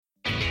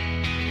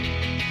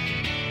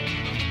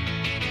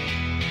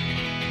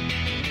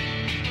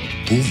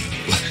Ooh.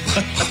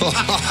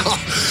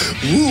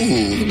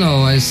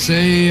 No, I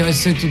say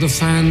to the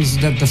fans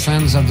that the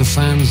fans are the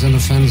fans and the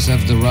fans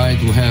have the right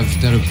to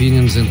have their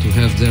opinions and to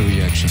have their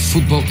reaction.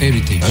 Football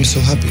heritage. I'm so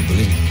happy,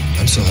 believe me.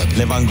 I'm so happy.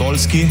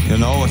 Lewandowski,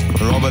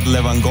 Robert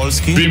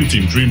Lewandowski. Dream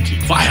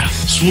team. Fire,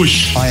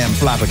 swoosh. I am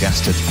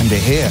flabbergasted. And they're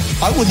here.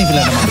 I wouldn't even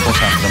let them on the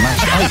bus after the match.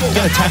 I'd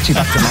get a taxi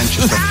back to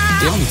Manchester.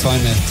 The only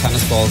time a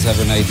tennis ball's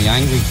ever made me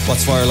angry.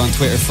 What's viral on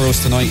Twitter for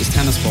us tonight is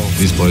tennis balls.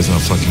 These boys are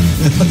fucking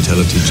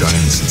mentality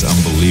giants. It's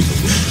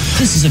unbelievable.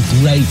 This is a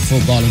great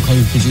football and how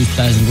we produce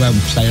players and go out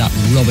and play that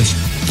rubbish.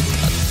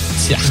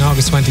 In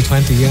August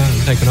 2020,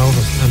 I'm taking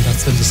over, and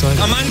that's still decided.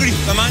 I'm angry,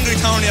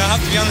 Tony, I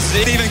have to be honest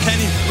with you. Stephen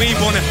Kenny, we've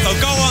won it. So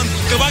go on,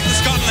 go back to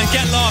Scotland and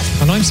get lost.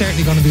 And I'm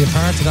certainly going to be a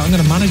part of that. I'm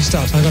going to manage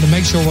that. I'm going to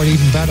make sure we're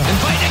even better. And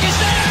Brady is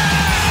there!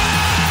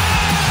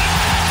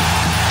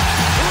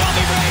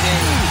 Robbie Brady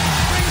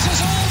brings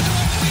us all to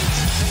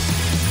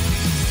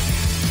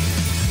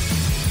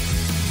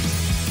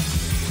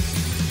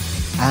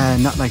our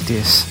Not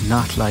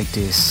feet. like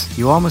this.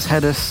 You almost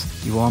had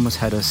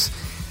us.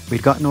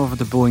 We'd gotten over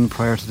the booing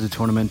prior to the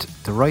tournament.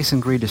 The Rice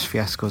and Grealish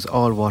fiascos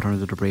all water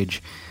under the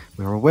bridge.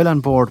 We were well on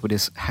board with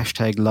this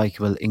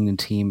 #likeable England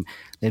team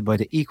led by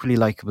the equally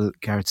likeable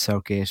Gareth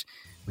Southgate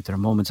with their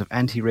moments of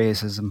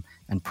anti-racism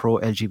and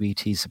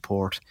pro-LGBT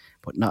support,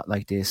 but not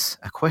like this.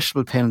 A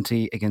questionable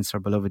penalty against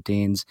our beloved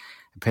Danes,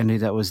 a penalty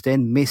that was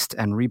then missed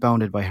and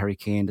rebounded by Harry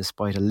Kane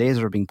despite a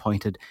laser being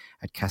pointed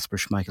at Kasper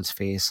Schmeichel's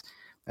face.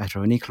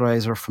 After an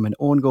equaliser from an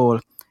own goal,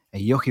 a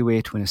yucky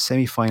way to win a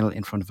semi-final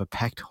in front of a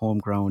packed home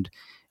ground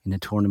in a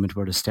tournament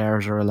where the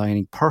stars are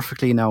aligning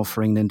perfectly now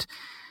for England.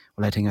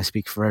 Well, I think I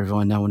speak for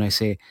everyone now when I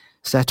say,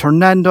 sta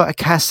tornando a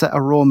casa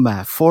a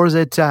Roma,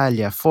 Forza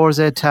Italia,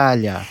 Forza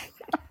Italia.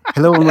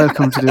 Hello and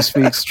welcome to this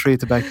week's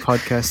Straight to Back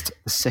podcast,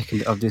 the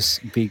second of this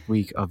big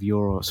week of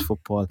Euros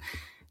football.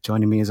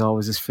 Joining me as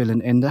always is Phil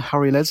and Enda. How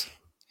are you, lads?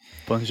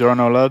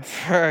 Buongiorno, lads.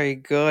 Very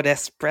good,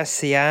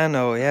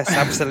 espressiano. Yes,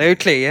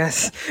 absolutely,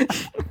 yes.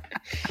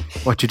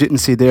 What you didn't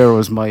see there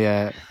was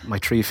my my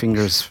three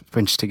fingers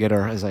pinched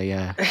together as I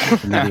in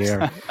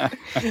the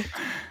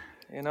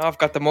air. I've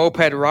got the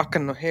moped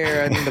rocking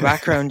here in the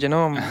background,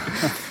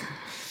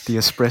 The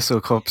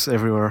espresso cups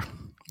everywhere.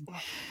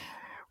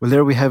 Well,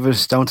 there we have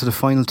it, down to the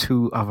final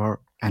two of our,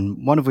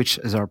 and one of which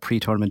is our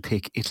pre-tournament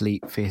pick, Italy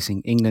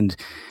facing England.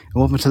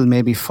 And up until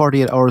maybe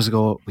 48 hours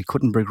ago, we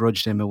couldn't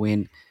begrudge them a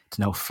win,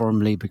 to now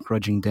firmly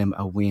begrudging them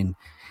a win.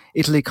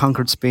 Italy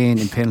conquered Spain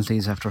in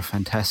penalties after a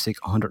fantastic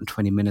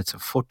 120 minutes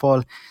of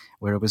football,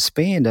 where it was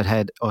Spain that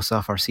had us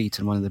off our seats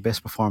in one of the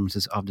best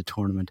performances of the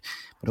tournament.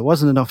 But it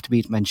wasn't enough to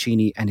beat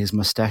Mancini and his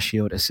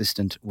mustachioed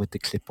assistant with the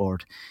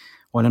clipboard.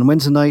 While on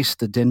Wednesday night,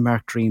 the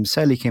Denmark dream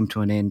sadly came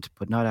to an end,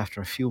 but not after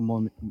a few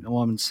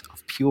moments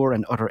of pure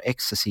and utter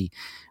ecstasy,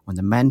 when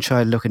the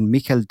man-child-looking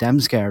Mikkel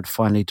Damsgaard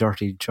finally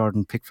dirtied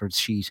Jordan Pickford's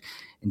sheet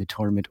in the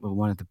tournament with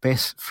one of the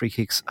best free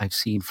kicks I've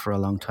seen for a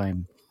long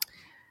time.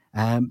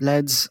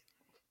 Lads,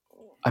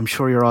 I'm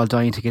sure you're all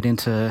dying to get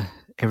into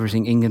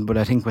everything England, but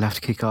I think we'll have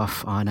to kick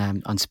off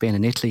on Spain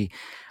and Italy.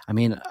 I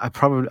mean, I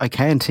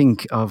can't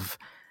think of,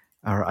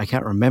 or I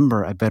can't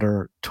remember a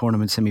better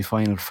tournament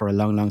semi-final for a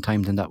long, long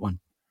time than that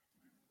one.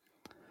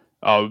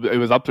 Oh, it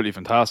was absolutely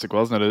fantastic,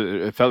 wasn't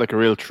it? It felt like a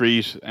real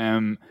treat.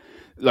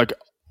 Like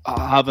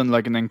having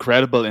like an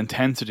incredible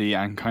intensity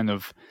and kind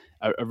of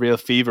a real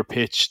fever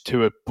pitch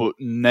to it, but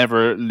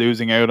never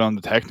losing out on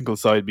the technical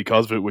side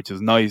because of it, which is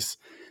nice.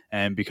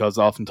 Because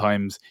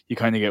oftentimes you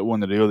kind of get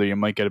one or the other. You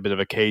might get a bit of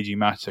a cagey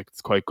match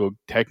that's quite good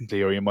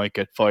technically, or you might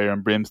get fire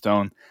and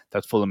brimstone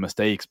that's full of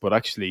mistakes. But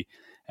actually,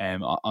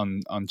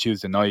 on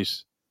Tuesday night,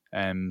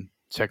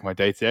 check my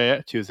dates. Yeah,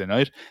 Tuesday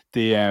night,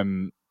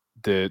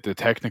 the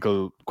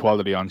technical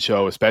quality on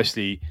show,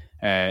 especially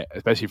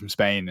from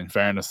Spain, in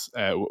fairness,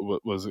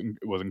 was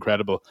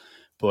incredible.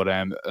 But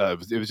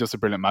it was just a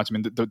brilliant match. I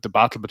mean, the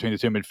battle between the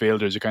two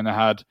midfielders, you kind of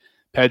had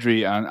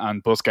Pedri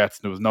and Busquets,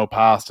 and there was no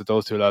pass that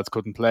those two lads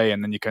couldn't play,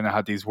 and then you kind of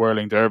had these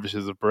whirling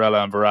dervishes of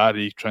Barella and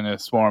Verratti trying to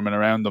swarm in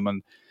around them,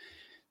 and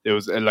it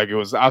was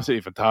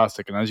absolutely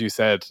fantastic. And as you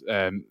said,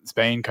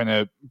 Spain kind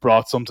of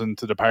brought something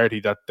to the party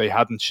that they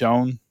hadn't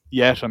shown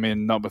yet. I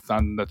mean,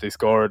 notwithstanding that they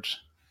scored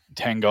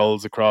 10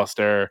 goals across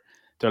their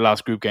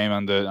last group game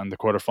and the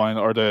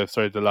quarterfinal, or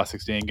the last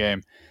 16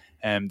 game,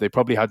 they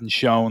probably hadn't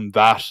shown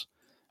that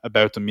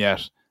about them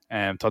yet.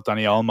 Thought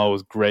Dani Olmo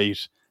was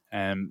great.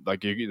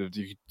 Like you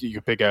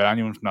could pick out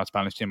anyone from that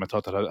Spanish team. I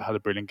thought that had a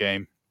brilliant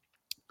game,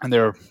 and they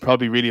were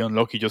probably really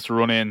unlucky just to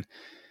run in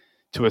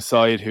to a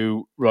side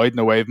who riding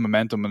a wave of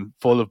momentum and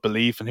full of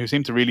belief, and who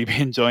seemed to really be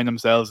enjoying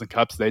themselves,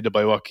 encapsulated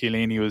by what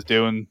Chiellini was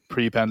doing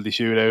pre-penalty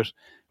shootout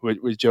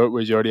with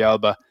Jordi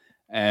Alba.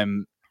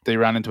 They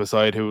ran into a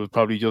side who was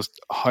probably just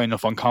high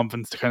enough on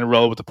confidence to kind of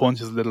roll with the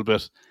punches a little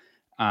bit,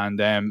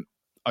 and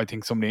I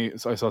think I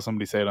saw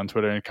somebody say it on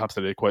Twitter and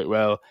encapsulated it quite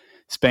well.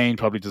 Spain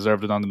probably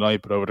deserved it on the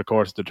night, but over the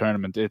course of the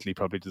tournament, Italy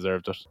probably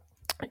deserved it.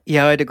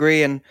 Yeah, I'd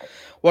agree. And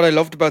what I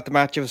loved about the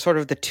match, it was sort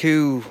of the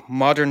two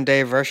modern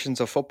day versions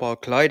of football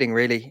colliding,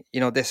 really.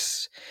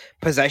 This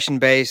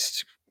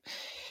possession-based,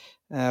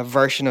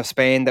 version of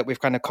Spain that we've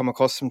kind of come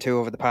accustomed to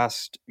over the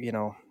past,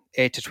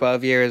 8 to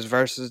 12 years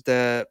versus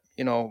the,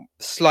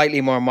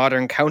 slightly more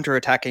modern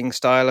counter-attacking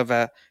style of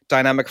a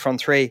dynamic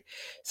front three.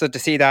 So to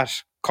see that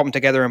come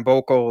together in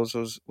both goals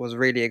was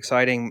really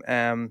exciting.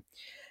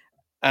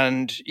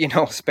 And,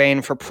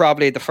 Spain, for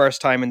probably the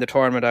first time in the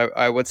tournament,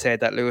 I would say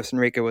that Luis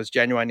Enrique was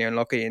genuinely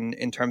unlucky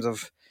in terms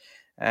of,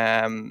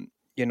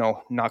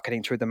 not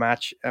getting through the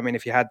match. I mean,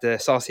 if you had the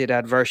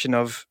Sociedad version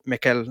of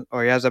Mikel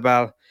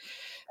Oyarzabal,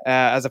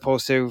 as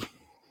opposed to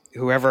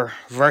whoever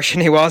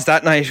version he was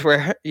that night,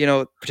 where,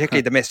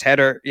 particularly the missed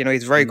header,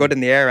 he's very good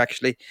in the air,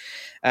 actually.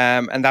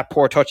 And that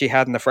poor touch he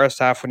had in the first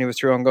half when he was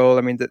through on goal.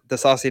 I mean, the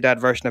Sociedad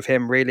version of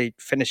him really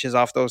finishes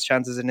off those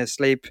chances in his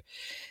sleep.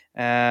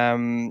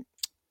 So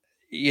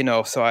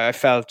I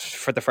felt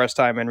for the first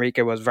time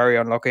Enrique was very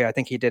unlucky. I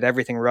think he did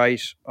everything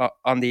right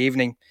on the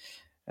evening.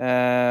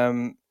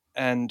 And,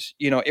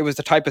 it was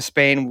the type of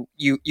Spain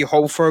you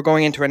hope for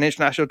going into an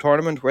international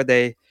tournament where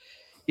they,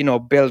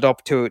 build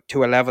up to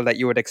a level that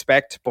you would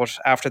expect. But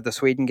after the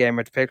Sweden game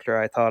in particular,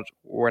 I thought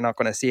we're not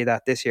going to see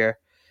that this year.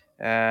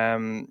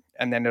 And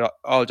then it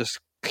all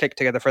just clicked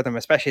together for them,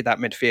 especially that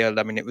midfield.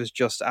 I mean, it was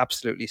just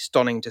absolutely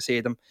stunning to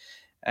see them.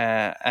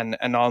 And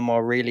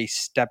Olmo really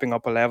stepping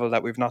up a level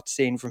that we've not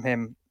seen from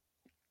him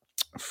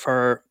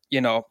for,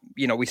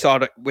 we saw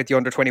it with the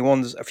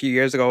under-21s a few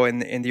years ago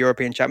in the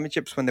European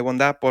Championships when they won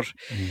that, but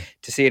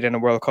to see it in a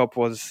World Cup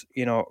was,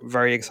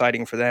 very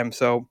exciting for them.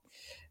 So,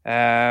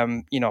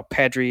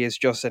 Pedri is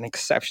just an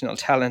exceptional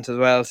talent as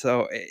well.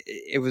 So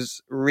it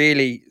was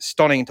really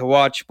stunning to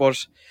watch.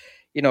 But,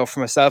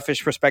 from a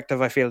selfish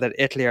perspective, I feel that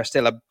Italy are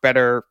still a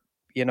better,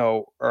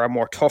 or a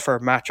more tougher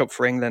matchup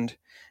for England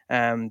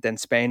than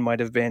Spain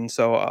might have been.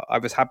 So I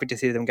was happy to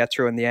see them get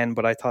through in the end,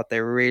 but I thought they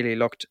really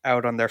looked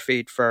out on their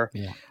feet for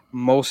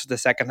most of the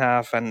second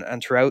half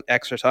and throughout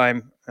extra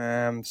time.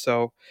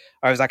 So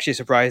I was actually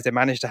surprised they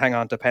managed to hang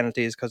on to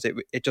penalties because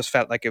it just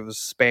felt like it was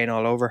Spain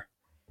all over.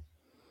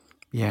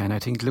 Yeah, and I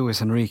think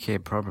Luis Enrique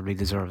probably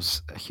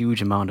deserves a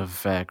huge amount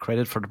of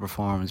credit for the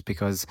performance,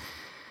 because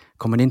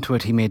coming into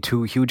it, he made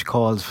two huge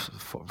calls.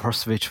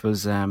 First of which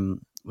was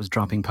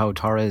dropping Pau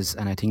Torres,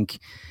 and I think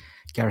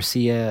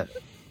Garcia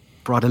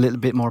brought a little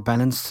bit more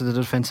balance to the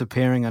defensive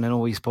pairing. And I know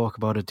we spoke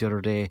about it the other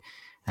day,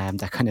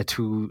 that kind of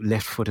two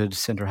left-footed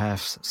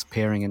centre-halves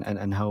pairing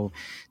and how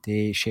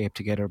they shape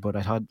together. But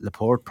I thought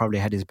Laporte probably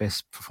had his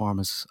best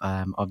performance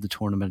of the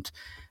tournament.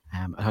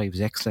 I thought he was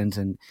excellent,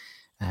 and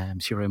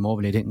Ciro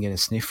Immobile didn't get a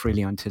sniff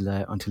really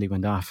until he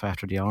went off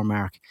after the hour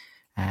mark.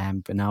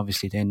 But now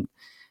obviously then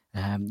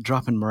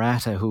dropping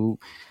Morata, who,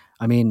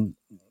 I mean,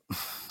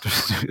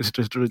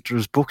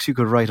 there's books you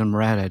could write on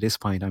Morata at this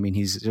point. I mean,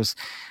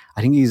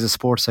 I think he's a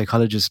sports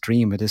psychologist's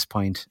dream at this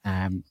point.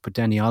 But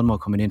Dani Olmo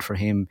coming in for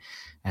him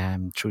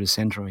through the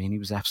centre, and he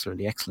was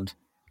absolutely excellent.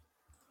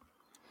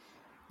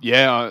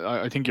 Yeah,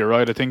 I think you're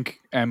right. I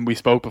think we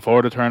spoke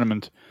before the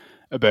tournament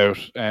about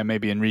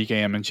maybe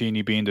Enrique and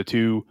Mancini being the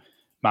two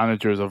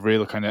managers of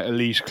real kind of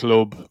elite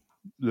club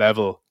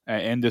level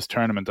in this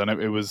tournament, and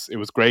it was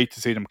great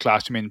to see them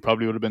clash. I mean,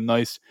 probably would have been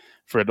nice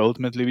for it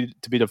ultimately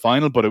to be the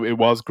final, but it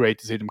was great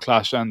to see them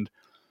clash. And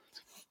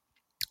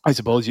I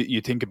suppose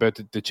you think about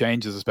the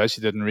changes,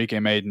 especially that Enrique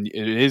made, and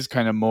it is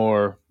kind of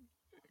more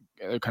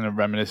kind of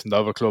reminiscent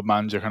of a club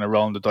manager kind of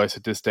rolling the dice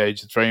at this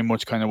stage. It's very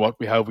much kind of what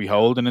we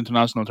hold in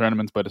international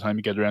tournaments by the time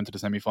you get around to the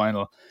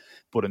semi-final.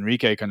 But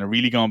Enrique kind of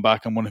really going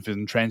back on one of his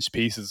entrenched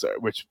pieces,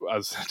 which,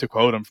 as to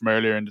quote him from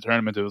earlier in the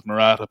tournament, it was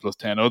Morata plus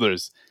 10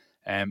 others.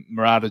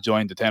 Morata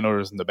joined the 10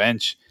 others on the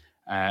bench,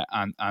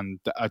 and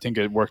I think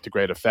it worked to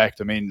great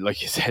effect. I mean,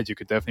 like you said, you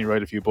could definitely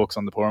write a few books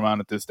on the poor man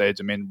at this stage.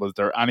 I mean, was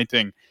there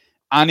anything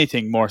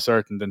more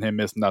certain than him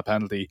missing that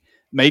penalty?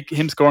 Make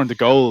him scoring the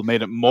goal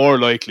made it more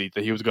likely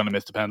that he was going to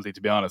miss the penalty,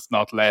 to be honest,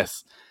 not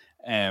less.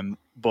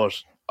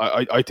 But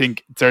I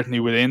think certainly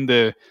within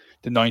the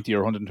 90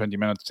 or 120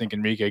 minutes, I think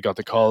Enrique got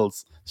the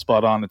calls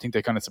spot on. I think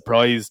they kind of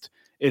surprised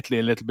Italy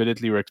a little bit.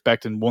 Italy were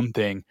expecting one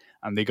thing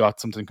and they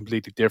got something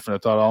completely different.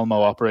 I thought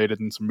Olmo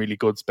operated in some really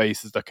good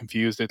spaces that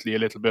confused Italy a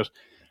little bit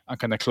and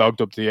kind of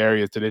clogged up the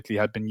areas that Italy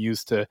had been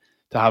used to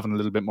having a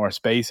little bit more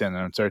space in,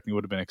 and certainly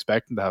would have been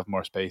expecting to have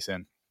more space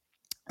in.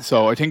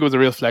 So I think it was a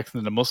real flexing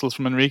of the muscles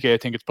from Enrique. I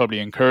think it's probably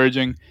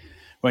encouraging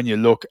when you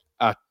look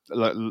at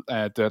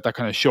that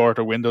kind of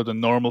shorter window than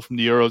normal from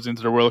the Euros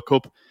into the World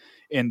Cup,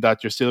 in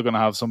that you're still going to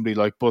have somebody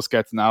like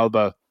Busquets and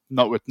Alba,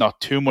 not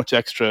too much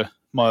extra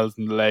miles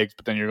in the legs,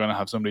 but then you're going to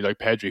have somebody like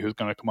Pedri who's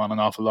going to come on an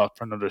awful lot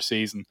for another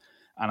season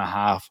and a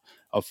half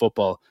of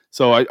football.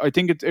 So I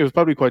think it was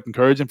probably quite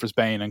encouraging for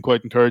Spain, and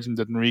quite encouraging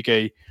that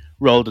Enrique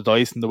rolled the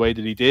dice in the way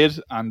that he did,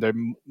 and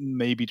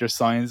there's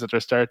signs that they're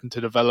starting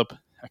to develop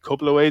a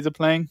couple of ways of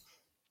playing.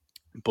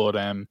 But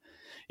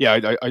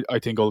I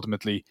think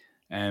ultimately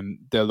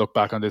they'll look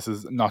back on this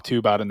as not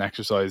too bad an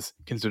exercise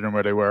considering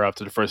where they were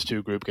after the first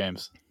two group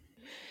games.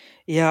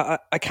 Yeah,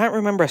 I can't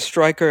remember a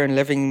striker in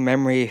living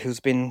memory who's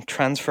been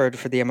transferred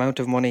for the amount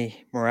of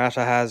money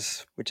Morata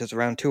has, which is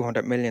around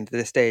 200 million to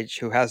this stage,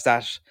 who has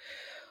that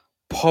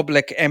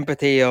public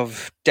empathy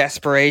of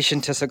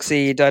desperation to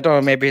succeed. I don't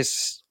know, maybe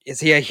it's is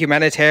he a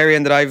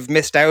humanitarian that I've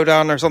missed out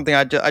on or something?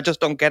 I just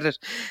don't get it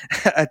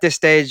at this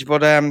stage.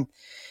 But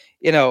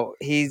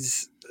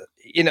he's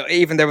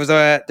even there was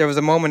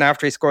a moment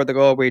after he scored the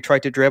goal where he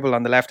tried to dribble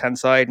on the left hand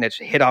side and it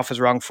hit off his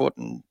wrong foot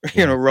and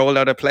rolled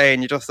out of play,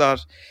 and you just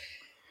thought,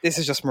 this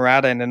is just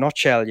Morata in a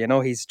nutshell.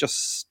 He's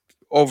just,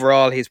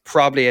 overall, he's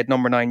probably at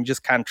number 9. You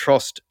just can't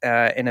trust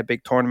in a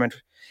big tournament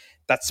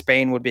that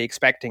Spain would be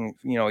expecting.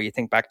 You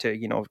think back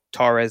to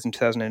Torres in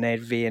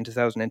 2008, V in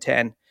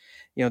 2010.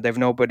 They've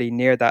nobody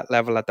near that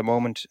level at the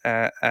moment.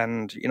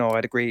 And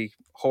I'd agree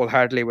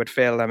wholeheartedly with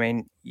Phil. I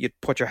mean, you'd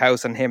put your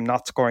house on him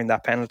not scoring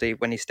that penalty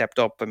when he stepped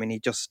up. I mean, he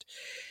just,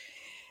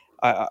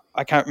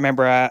 I can't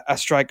remember a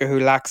striker who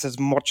lacks as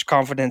much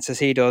confidence as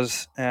he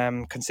does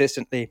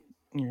consistently.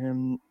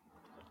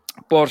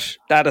 But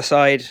that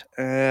aside,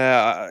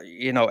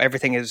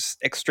 everything is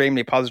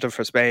extremely positive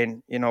for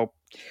Spain.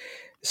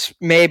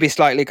 Maybe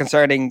slightly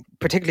concerning,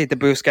 particularly the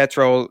Busquets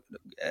role.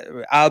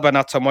 Alba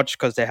not so much,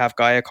 because they have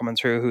Gaia coming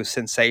through, who's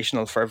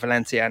sensational for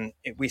Valencia, and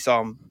we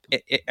saw him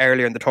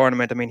earlier in the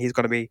tournament. I mean, he's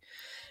going to be,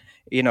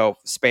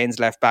 Spain's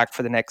left back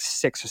for the next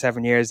 6 or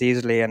 7 years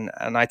easily, and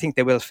I think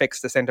they will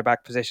fix the centre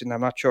back position.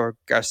 I'm not sure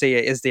Garcia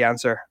is the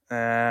answer,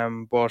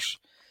 but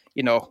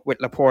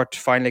with Laporte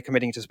finally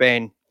committing to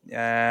Spain,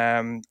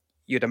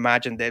 you'd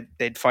imagine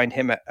they'd find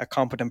him a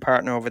competent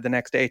partner over the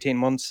next 18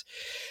 months.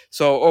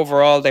 So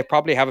overall, they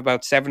probably have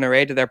about 7 or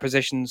 8 of their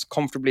positions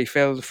comfortably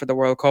filled for the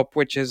World Cup,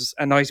 which is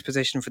a nice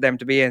position for them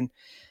to be in.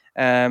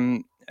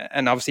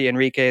 And obviously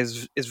Enrique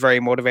is very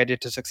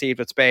motivated to succeed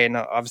with Spain,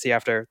 obviously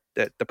after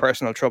the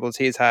personal troubles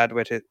he's had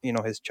with it,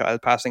 his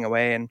child passing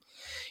away and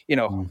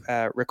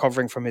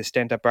recovering from his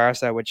stint at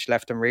Barca, which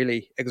left him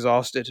really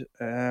exhausted.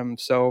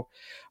 So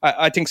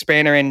I think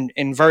Spain are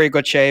in very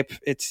good shape.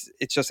 It's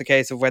just a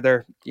case of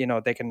whether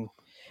they can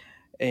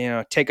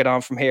take it on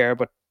from here.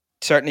 But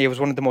certainly it was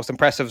one of the most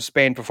impressive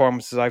Spain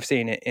performances I've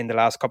seen in the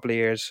last couple of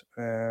years.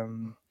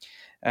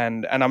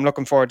 And I'm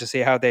looking forward to see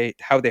how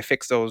they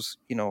fix those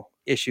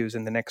issues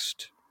in the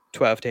next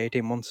 12 to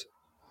 18 months.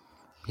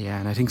 Yeah,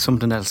 and I think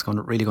something else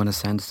really going to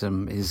sense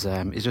them is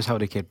just how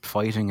they kept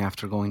fighting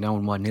after going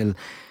down 1-0.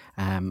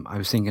 I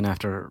was thinking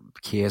after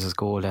Chiesa's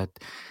goal that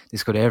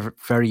this could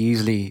very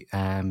easily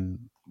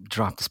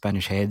drop the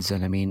Spanish heads,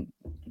 and I mean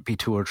be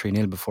 2 or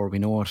 3-0 before we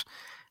know it.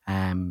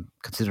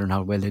 Considering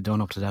how well they've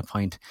done up to that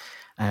point.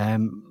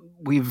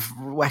 We've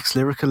waxed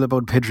lyrical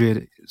about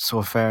Pedri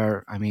so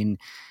far. I mean,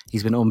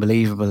 he's been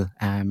unbelievable,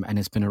 and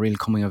it's been a real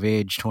coming of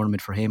age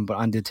tournament for him. But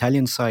on the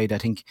Italian side, I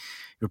think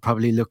you're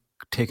probably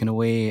taken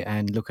away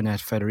and looking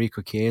at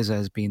Federico Chiesa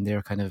as being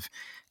their kind of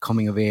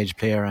coming of age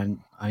player.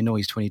 And I know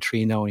he's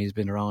 23 now and he's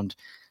been around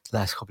the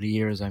last couple of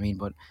years. I mean,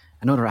 but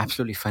another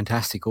absolutely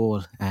fantastic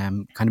goal,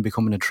 kind of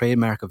becoming a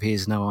trademark of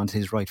his now onto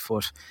his right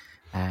foot.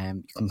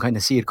 You can kind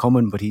of see it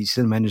coming, but he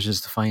still manages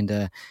to find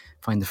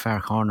the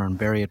far corner and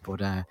bury it.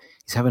 But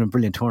he's having a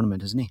brilliant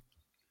tournament, isn't he?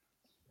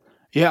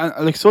 Yeah,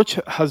 like such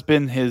has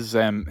been his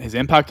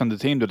impact on the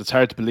team that it's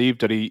hard to believe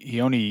that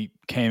he only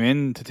came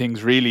into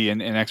things really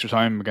in extra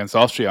time against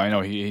Austria. I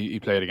know he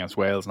played against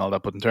Wales and all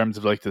that, but in terms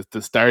of like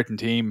the starting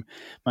team,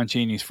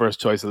 Mancini's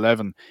first choice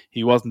 11,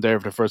 he wasn't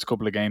there for the first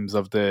couple of games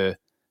of the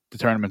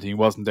tournament. He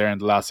wasn't there in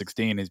the last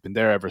 16. He's been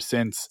there ever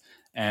since.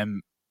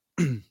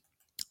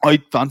 I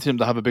fancy him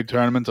to have a big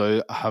tournament.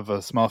 I have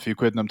a small few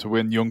quid in him to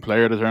win Young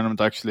Player of the tournament,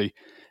 actually,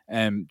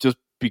 just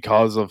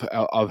because of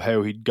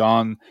how he'd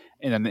gone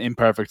in an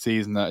imperfect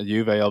season at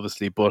Juve,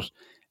 obviously. But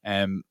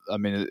I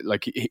mean,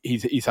 like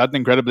he's had an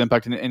incredible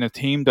impact in a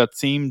team that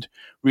seemed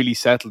really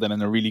settled and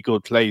in a really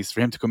good place.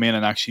 For him to come in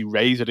and actually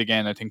raise it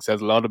again, I think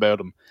says a lot about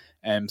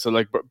him. So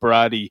like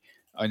Brady,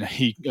 and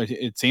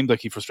it seemed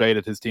like he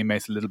frustrated his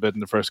teammates a little bit in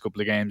the first couple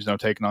of games,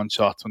 taking on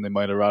shots when they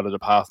might have rather the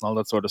pass and all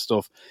that sort of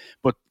stuff.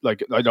 But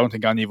like, I don't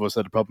think any of us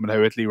had a problem with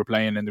how Italy were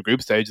playing in the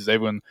group stages.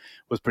 Everyone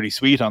was pretty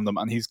sweet on them,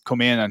 and he's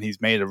come in and he's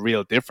made a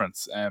real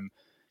difference.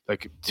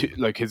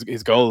 Like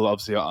his goal,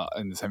 obviously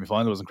in the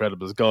semi-final was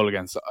incredible. His goal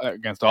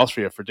against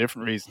Austria for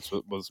different reasons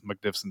was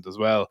magnificent as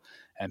well.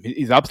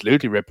 He's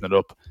absolutely ripping it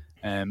up.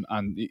 And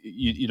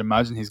you'd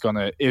imagine he's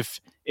gonna,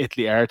 if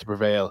Italy are to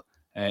prevail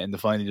in the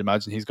final, you'd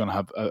imagine he's going to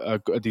have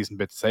a decent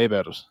bit to say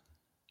about it.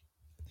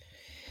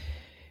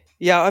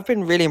 Yeah, I've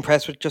been really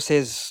impressed with just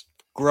his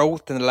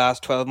growth in the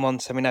last 12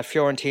 months. I mean, at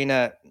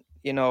Fiorentina,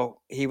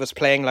 he was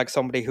playing like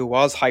somebody who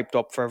was hyped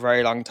up for a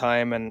very long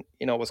time and,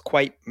 was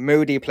quite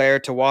moody player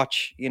to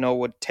watch,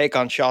 would take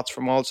on shots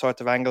from all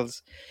sorts of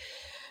angles,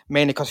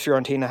 mainly because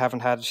Fiorentina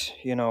haven't had,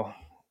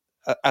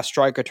 a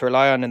striker to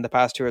rely on in the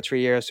past 2 or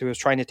 3 years who was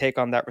trying to take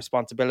on that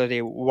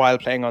responsibility while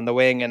playing on the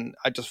wing. And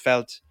I just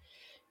felt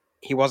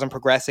he wasn't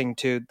progressing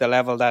to the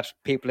level that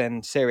people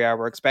in Serie A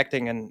were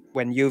expecting. And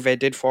when Juve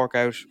did fork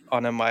out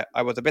on him,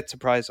 I was a bit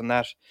surprised on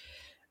that.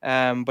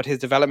 But his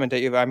development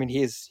at Juve, I mean,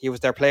 he was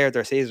their player of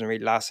their season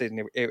really last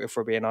season, if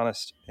we're being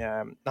honest.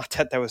 Not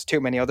that there was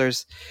too many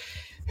others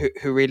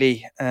who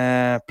really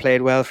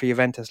played well for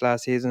Juventus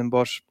last season,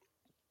 but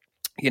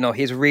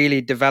he's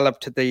really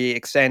developed to the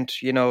extent,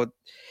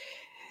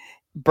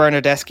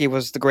 Bernardeschi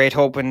was the great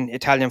hope in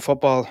Italian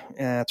football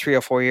 3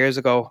 or 4 years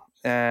ago.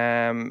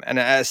 and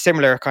a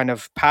similar kind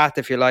of path,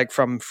 if you like,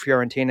 from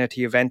Fiorentina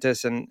to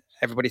Juventus, and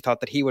everybody thought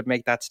that he would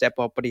make that step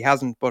up, but he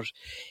hasn't. But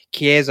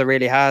Chiesa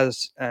really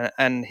has,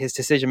 and his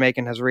decision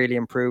making has really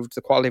improved.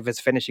 The quality of his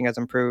finishing has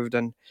improved,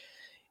 and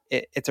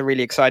it's a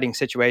really exciting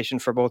situation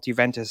for both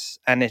Juventus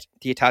and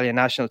the Italian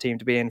national team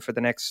to be in for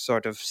the next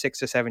sort of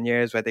 6 or 7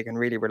 years, where they can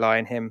really rely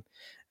on him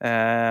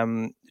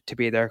to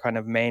be their kind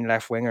of main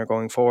left winger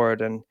going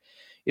forward. And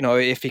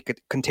if he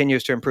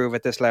continues to improve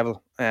at this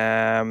level,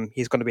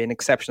 he's going to be an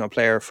exceptional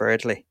player for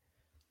Italy.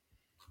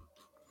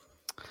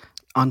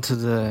 Onto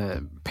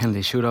the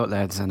penalty shootout,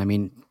 lads, and I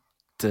mean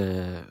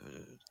the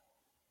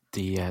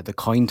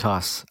coin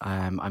toss.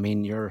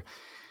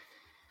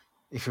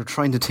 If you're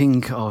trying to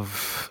think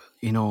of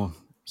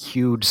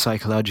huge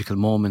psychological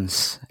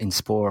moments in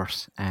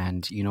sport,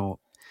 and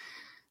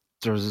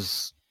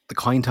there's the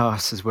coin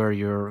toss is where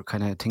you're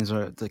kind of things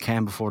are the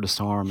calm before the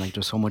storm. Like,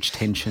 there's so much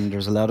tension,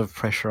 there's a lot of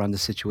pressure on the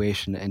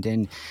situation, and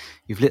then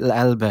you've little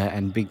Alba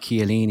and big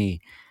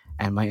Chiellini,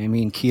 and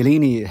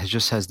Chiellini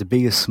has the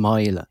biggest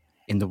smile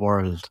in the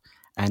world,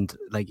 and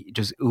like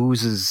just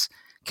oozes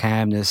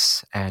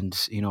calmness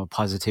and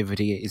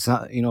positivity. It's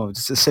not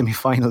it's a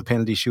semi-final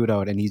penalty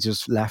shootout, and he's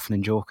just laughing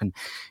and joking.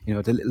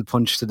 The little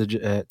punch to the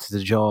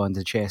jaw and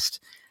the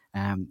chest.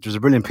 There's a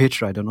brilliant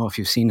picture, I don't know if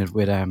you've seen it,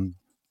 with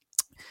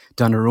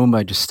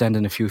Donnarumma just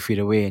standing a few feet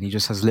away, and he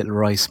just has a little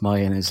wry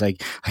smile, and it's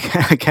like,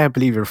 I can't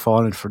believe you're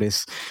falling for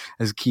this,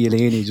 as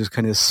Chiellini just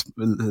kind of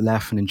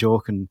laughing and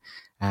joking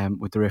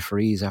with the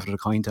referees after the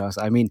coin toss.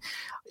 I mean,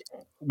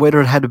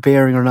 whether it had a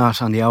bearing or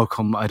not on the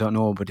outcome, I don't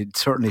know, but it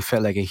certainly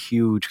felt like a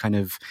huge kind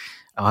of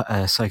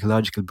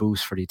psychological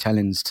boost for the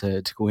Italians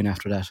to go in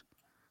after that.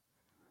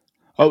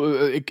 Oh,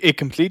 it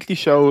completely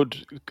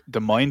showed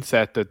the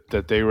mindset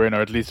that they were in,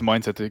 or at least the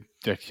mindset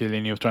that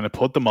Chiellini was trying to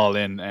put them all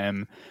in.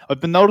 I've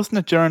been noticing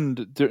it during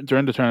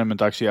the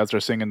tournament, actually, as they're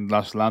singing the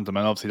national anthem,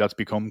 and obviously that's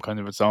become kind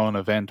of its own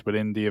event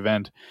within the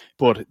event.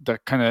 But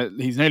that kind of,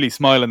 he's nearly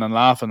smiling and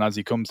laughing as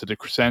he comes to the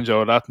crescendo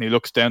of that, and he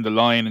looks down the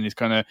line, and he's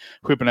kind of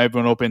whipping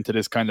everyone up into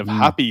this kind of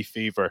happy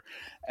fever.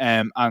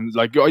 And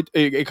like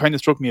it kind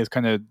of struck me as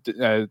kind of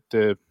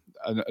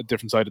a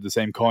different side of the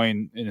same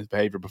coin in his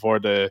behaviour before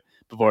the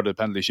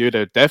penalty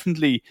shootout.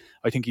 Definitely,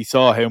 I think he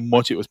saw how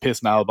much it was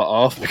pissing Alba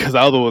off, because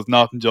Alba was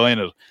not enjoying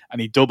it, and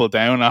he doubled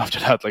down after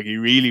that. Like, he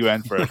really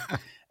went for it.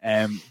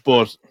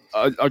 But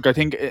I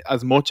think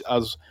as much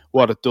as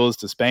what it does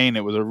to Spain,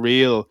 it was a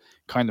real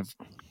kind of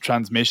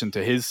transmission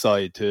to his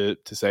side to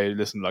say,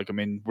 listen, like, I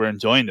mean, we're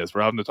enjoying this,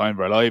 we're having the time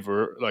of our life,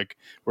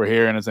 we're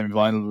here in a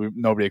semi-final,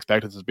 nobody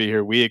expected us to be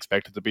here, we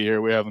expected to be here,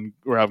 we're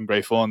having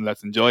great fun,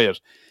 let's enjoy it.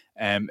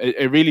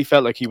 It really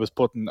felt like he was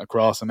putting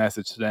across a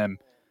message to them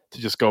to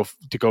just go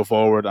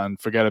forward and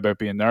forget about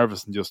being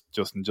nervous and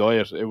just enjoy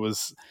it. It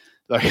was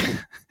like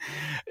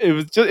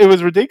it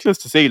was ridiculous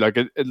to see, like,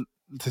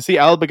 to see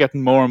Alba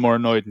getting more and more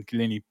annoyed and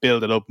Chiellini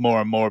build it up more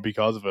and more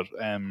because of it.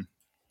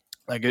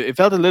 Like, it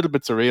felt a little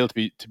bit surreal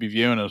to be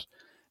viewing it.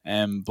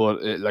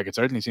 But it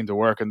certainly seemed to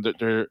work, and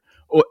they're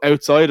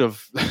outside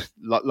of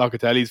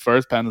Locatelli's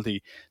first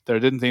penalty, there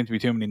didn't seem to be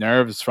too many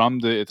nerves from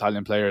the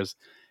Italian players.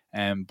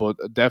 But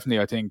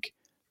definitely, I think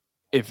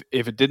if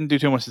it didn't do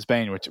too much to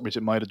Spain, which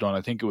it might have done,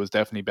 I think it was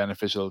definitely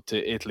beneficial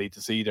to Italy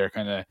to see their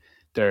kind of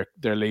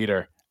their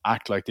leader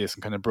act like this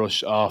and kind of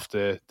brush off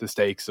the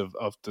stakes of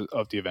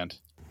the event.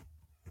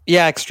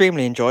 Yeah,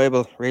 extremely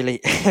enjoyable, really.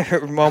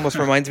 It almost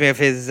reminds me of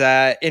his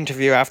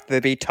interview after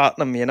they beat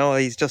Tottenham.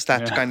 He's just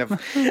that kind of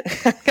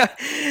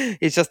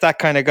he's just that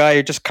kind of guy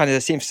who just kind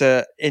of seems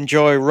to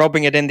enjoy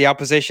rubbing it in the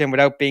opposition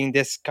without being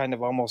this kind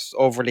of almost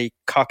overly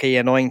cocky,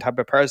 annoying type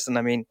of person.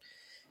 I mean,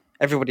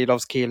 everybody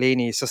loves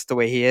Chiellini. It's just the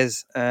way he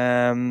is.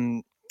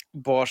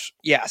 But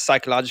yeah,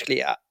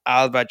 psychologically,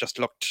 Alba just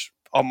looked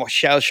almost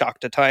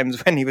shell-shocked at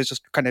times when he was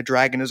just kind of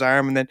dragging his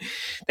arm, and then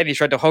he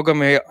tried to hug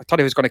him. I thought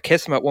he was going to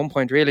kiss him at one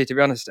point, really, to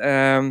be honest.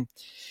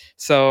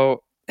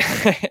 So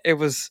it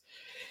was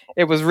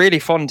really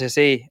fun to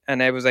see,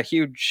 and it was a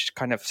huge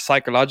kind of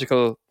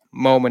psychological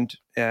moment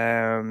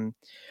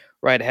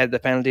right ahead of the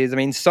penalties. I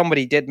mean,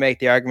 somebody did make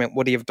the argument,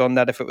 would he have done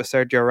that if it was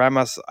Sergio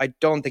Ramos? I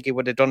don't think he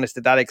would have done this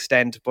to that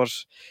extent, but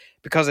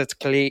because it's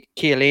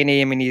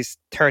Chiellini, I mean, he's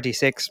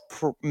 36,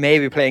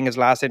 maybe playing his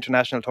last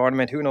international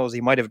tournament. Who knows? He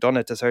might have done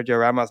it to Sergio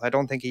Ramos. I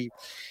don't think he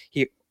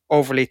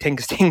overly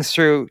thinks things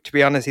through, to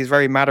be honest. He's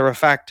very matter of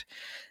fact,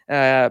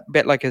 a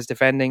bit like his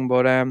defending,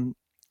 but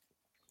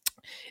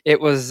it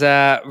was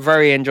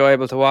very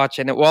enjoyable to watch,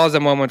 and it was a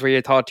moment where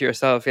you thought to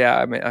yourself, yeah,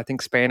 I mean, I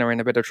think Spain are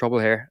in a bit of trouble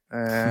here.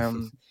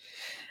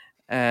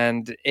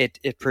 And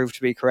it proved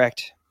to be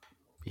correct.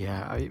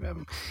 Yeah,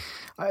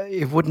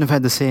 it wouldn't have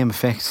had the same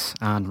effect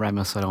on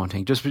Ramos, I don't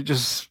think.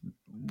 Just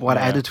what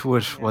added to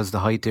it was the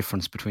height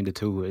difference between the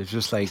two. It's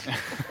just like,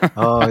 it's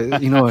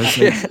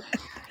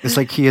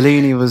like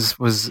Chiellini was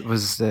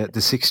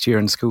the sixth year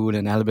in school,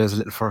 and Alba's a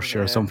little first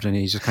year or something, and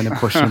he's just kind of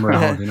pushing him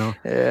around,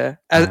 Yeah.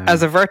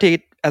 As a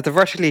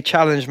vertically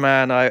challenged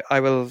man, I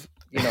will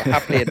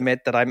happily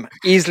admit that I'm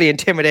easily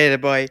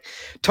intimidated by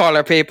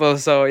taller people.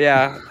 So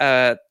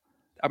yeah,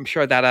 I'm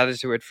sure that added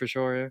to it for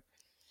sure.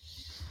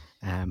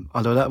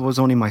 Although that was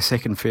only my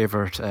second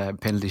favourite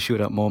penalty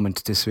shootout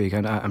moment this week,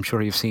 and I'm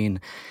sure you've seen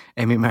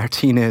Emi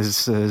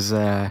Martinez's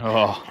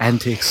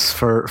antics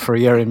for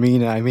Yerry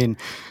Mina. I mean,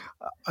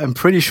 I'm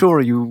pretty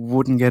sure you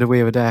wouldn't get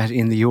away with that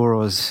in the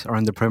Euros or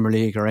in the Premier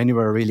League or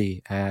anywhere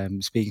really,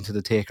 speaking to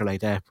the taker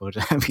like that. But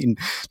I mean,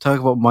 talk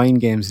about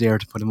mind games there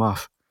to put him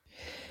off.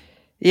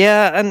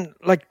 Yeah, and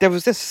like there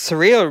was this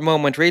surreal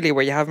moment really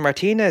where you have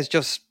Martinez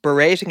just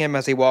berating him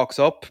as he walks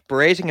up,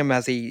 berating him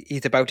as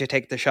he's about to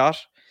take the shot.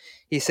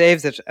 He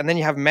saves it, and then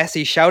you have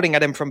Messi shouting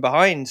at him from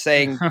behind,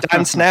 saying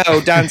 "Dance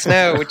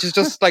now," which is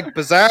just like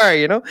bizarre,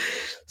 you know.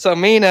 So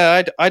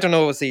Mina, I don't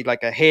know, was he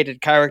like a hated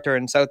character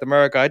in South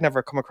America? I'd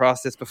never come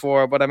across this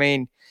before, but I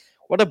mean,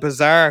 what a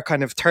bizarre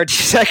kind of 30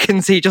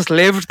 seconds he just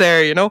lived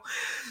there, you know.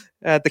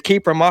 The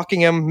keeper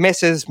mocking him,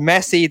 misses.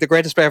 Messi, the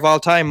greatest player of all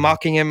time,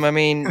 mocking him. I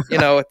mean, you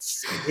know,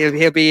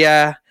 he'll be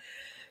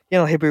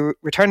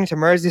returning to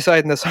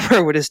Merseyside in the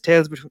summer with his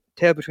tail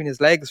between his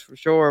legs for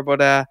sure.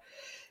 But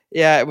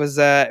yeah, it was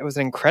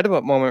an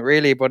incredible moment,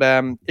 really. But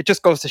it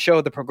just goes to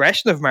show the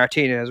progression of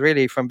Martinez,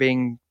 really, from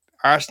being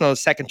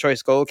Arsenal's second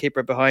choice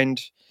goalkeeper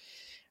behind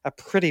a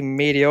pretty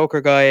mediocre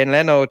guy in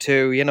Leno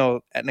to, you know,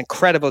 an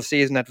incredible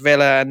season at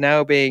Villa, and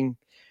now being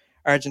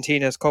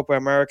Argentina's Copa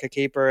America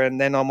keeper,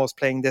 and then almost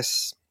playing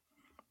this,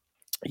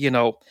 you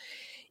know,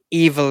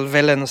 evil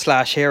villain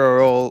 / hero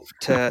role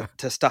to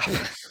stop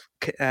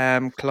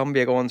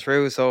Colombia going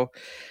through. So,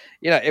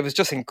 you know, it was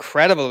just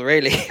incredible,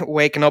 really,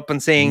 waking up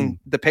and seeing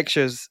the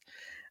pictures.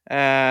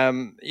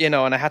 You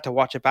know, and I had to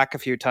watch it back a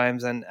few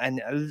times, and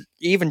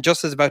even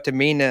just as about to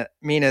Mina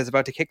is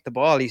about to kick the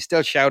ball, he's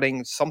still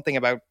shouting something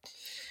about,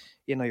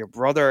 you know, your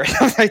brother or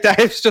something like that.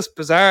 It's just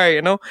bizarre,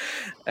 you know.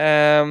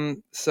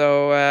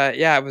 So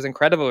yeah, it was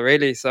incredible,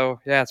 really. So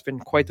yeah, it's been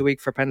quite the week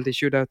for penalty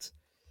shootouts.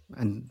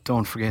 And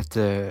don't forget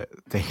the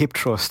hip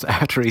thrust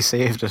after he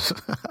saved it.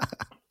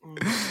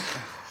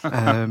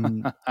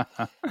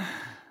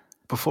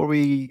 Before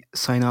we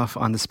sign off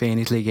on the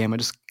Spain-Italy game, I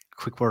just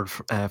quick word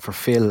for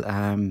Phil.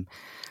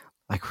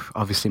 Like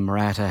obviously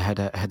Morata had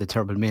a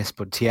terrible miss,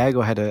 but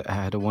Thiago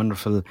had a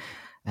wonderful,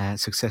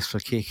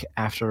 successful kick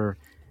after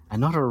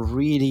another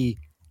really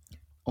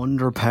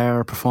under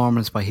par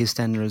performance by his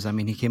standards. I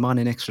mean, he came on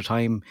in extra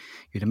time.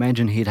 You'd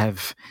imagine he'd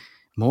have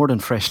more than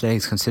fresh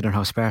legs considering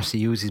how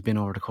sparsely used he's been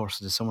over the course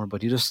of the summer,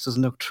 but he just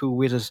doesn't look through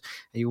with it.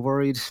 Are you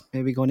worried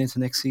maybe going into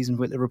next season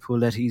with Liverpool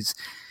that he's,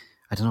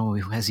 I don't know,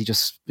 has he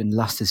just been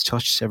lost his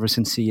touch ever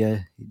since he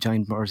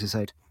joined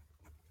Merseyside?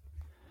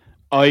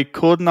 I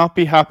could not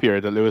be happier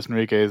that Luis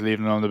Enrique is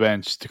leaving on the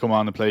bench to come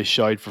on and play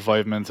shite for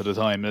 5 minutes at a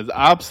time. It's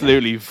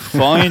absolutely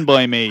fine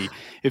by me.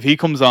 If he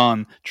comes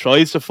on,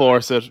 tries to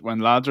force it when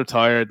lads are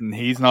tired and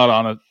he's not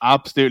on it,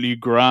 absolutely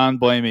grand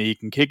by me. He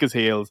can kick his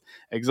heels.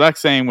 Exact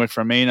same with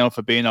Firmino,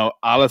 Fabinho,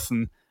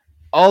 Alisson,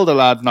 all the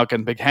lads not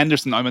getting picked.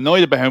 Henderson, I'm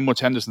annoyed about how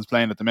much Henderson's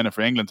playing at the minute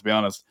for England, to be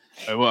honest.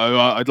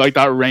 I'd like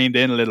that reined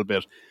in a little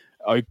bit.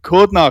 I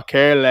could not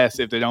care less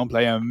if they don't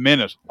play a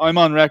minute. I'm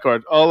on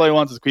record. All I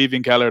want is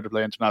Queevy Keller to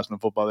play international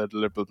football with the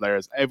Liverpool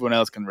players. Everyone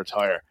else can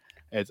retire.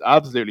 It's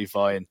absolutely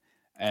fine.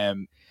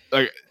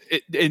 Like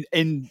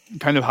in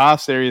kind of half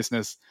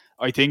seriousness,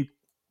 I think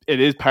it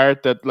is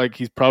part that like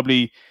he's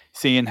probably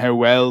seeing how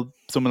well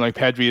someone like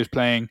Pedri is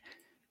playing.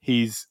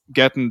 He's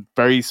getting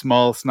very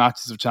small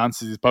snatches of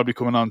chances. He's probably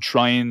coming on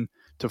trying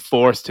to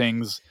force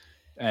things.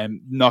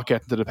 Not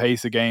getting to the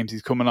pace of games.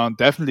 He's coming on.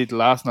 Definitely the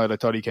last night I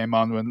thought he came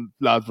on when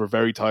lads were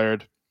very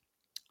tired,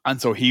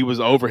 and so he was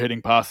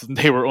overhitting passes and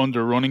they were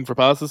under running for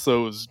passes.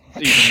 So it was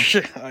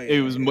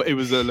even, it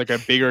was like a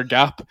bigger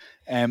gap.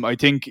 I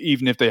think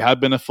even if they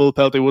had been a full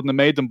pelt, they wouldn't have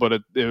made them. But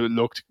it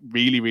looked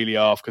really, really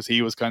off because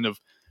he was kind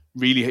of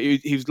really.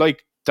 He was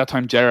like that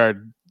time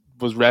Gerrard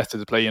was rested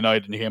to play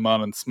United and he came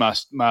on and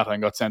smashed Mata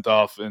and got sent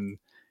off in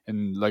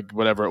like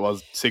whatever it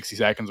was, 60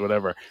 seconds,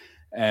 whatever.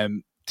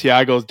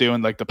 Thiago's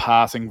doing like the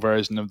passing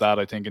version of that,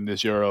 I think, in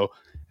this Euro.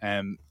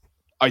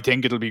 I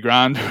think it'll be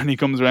grand when he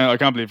comes around. I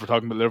can't believe we're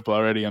talking about Liverpool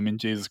already. I mean,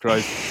 Jesus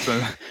Christ.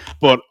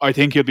 But I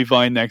think he'll be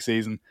fine next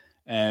season.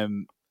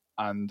 And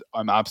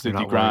I'm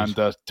absolutely grand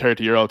that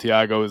 30-year-old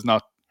Thiago is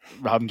not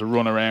having to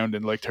run around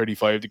in like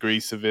 35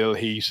 degrees Seville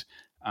heat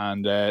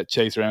and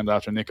chase around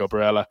after Nico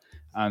Barella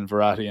and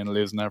Verratti and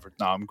losing effort.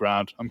 No, I'm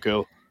grand. I'm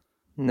cool.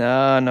 No,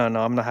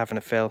 I'm not having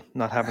it, Phil.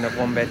 Not having it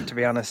one bit, to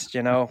be honest.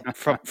 You know,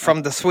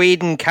 from the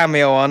Sweden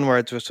cameo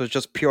onwards, which was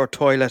just pure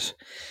toilet.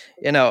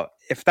 You know,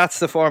 if that's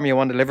the form you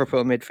want a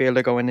Liverpool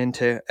midfielder going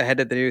into ahead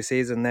of the new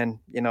season, then,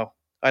 you know,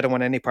 I don't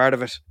want any part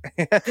of it.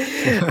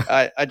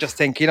 I just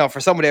think, you know,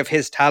 for somebody of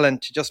his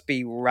talent to just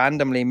be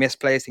randomly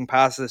misplacing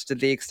passes to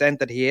the extent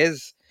that he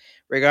is,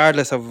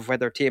 regardless of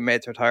whether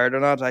teammates are tired or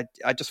not,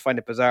 I just find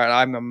it bizarre.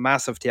 I'm a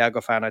massive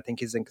Thiago fan. I think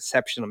he's an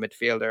exceptional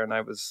midfielder, and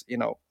I was, you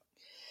know,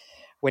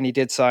 when he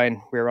did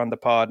sign, we were on the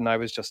pod, and I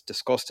was just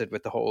disgusted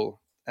with the whole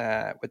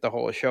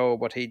show.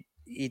 But he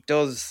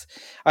does.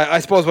 I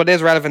suppose what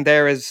is relevant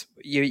there is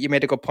you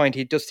made a good point.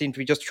 He does seem to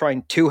be just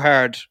trying too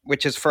hard,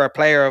 which is for a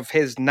player of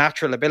his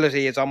natural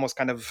ability is almost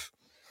kind of,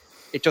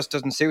 it just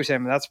doesn't suit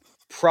him. And that's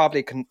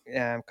probably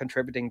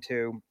contributing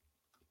to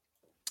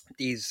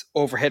these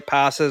overhit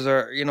passes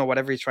or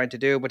whatever he's trying to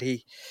do, but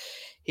he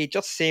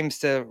just seems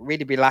to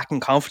really be lacking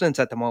confidence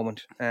at the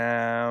moment.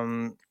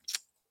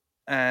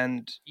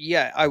 And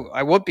yeah,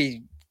 I would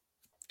be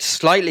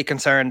slightly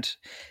concerned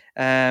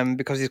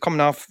because he's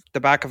coming off the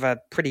back of a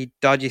pretty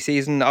dodgy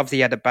season. Obviously,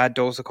 he had a bad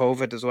dose of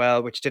COVID as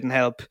well, which didn't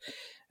help.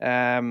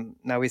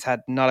 Now he's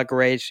had not a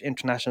great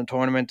international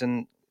tournament,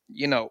 and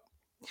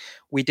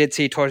we did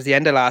see towards the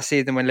end of last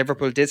season when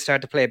Liverpool did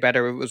start to play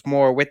better, it was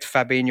more with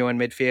Fabinho in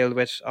midfield,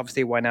 with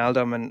obviously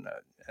Wijnaldum,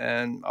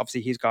 and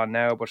obviously he's gone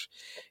now, but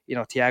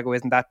Thiago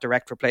isn't that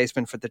direct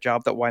replacement for the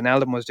job that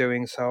Wijnaldum was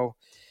doing. So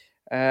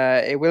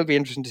it will be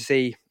interesting to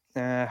see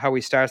how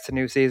he starts the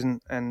new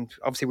season. And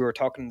obviously we were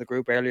talking in the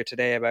group earlier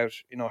today about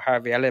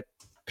Harvey Elliott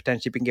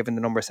potentially being given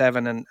the number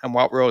 7 and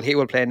what role he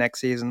will play next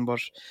season.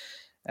 But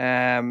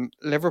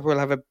Liverpool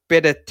have a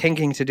bit of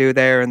thinking to do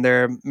there in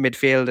their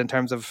midfield in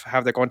terms of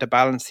how they're going to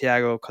balance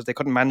Thiago, because they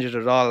couldn't manage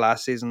it at all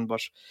last season.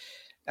 But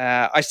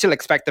I still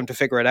expect them to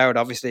figure it out,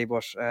 obviously.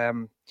 But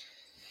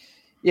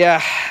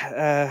it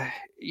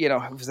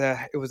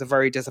was a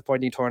very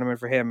disappointing tournament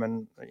for him,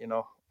 and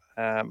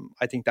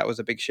I think that was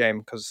a big shame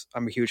because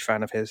I'm a huge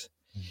fan of his.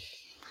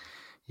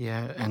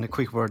 Yeah, and a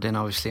quick word then,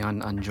 obviously, on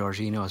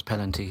Jorginho's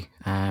penalty.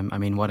 I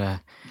mean, what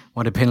a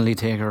penalty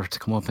taker to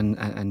come up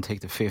and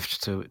take the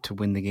 5th to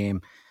win the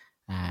game.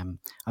 I'm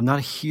not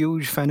a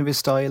huge fan of his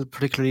style,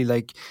 particularly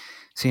like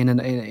seeing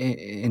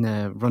in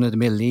a run of the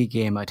mill league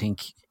game. I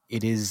think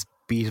it is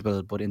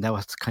beatable, but in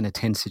that kind of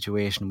tense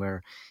situation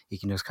where he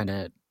can just kind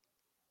of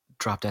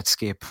drop that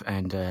skip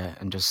and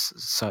just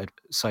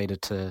side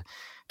it to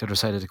the other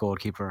side of the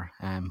goalkeeper,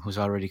 who's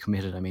already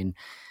committed. I mean,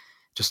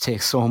 just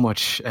takes so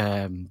much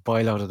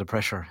boil out of the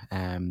pressure,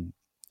 and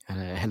a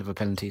hell of a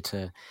penalty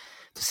to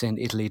send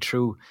Italy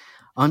through.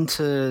 On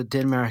to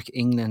Denmark,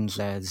 England,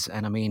 lads.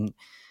 And I mean,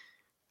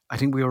 I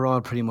think we were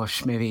all pretty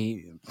much,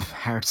 maybe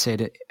heart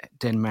said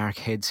Denmark,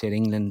 head said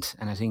England.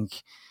 And I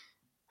think,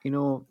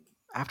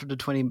 after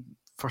the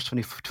first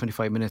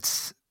 25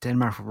 minutes,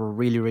 Denmark were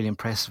really, really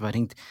impressive. I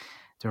think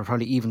they were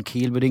probably even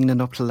keeled with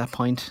England up to that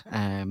point.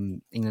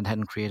 England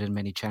hadn't created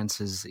many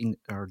chances,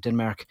 or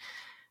Denmark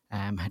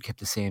had kept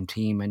the same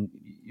team, and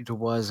there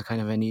was a kind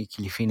of an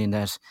equally feeling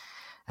that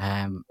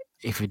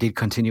if we did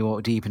continue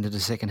deep into the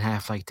second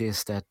half like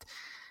this, that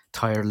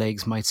tired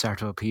legs might start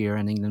to appear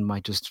and England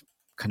might just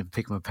kind of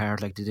pick them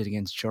apart like they did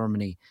against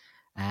Germany.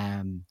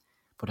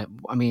 But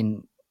I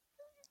mean,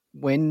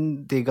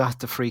 when they got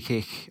the free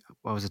kick,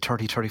 what was it,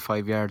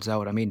 35 yards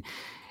out, I mean,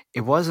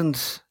 it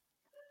wasn't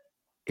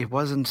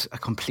a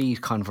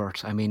complete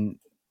convert. I mean,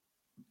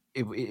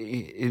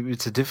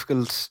 it's a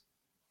difficult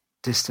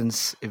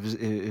distance.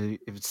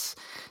 It's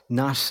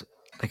not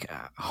like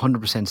 100%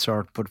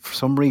 cert, but for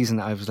some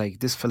reason I was like,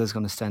 this fella's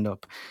going to stand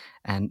up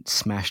and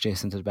smash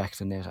this into the back of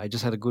the net. I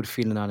just had a good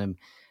feeling on him.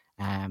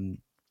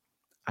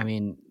 I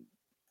mean,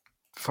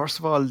 first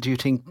of all, do you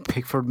think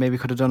Pickford maybe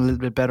could have done a little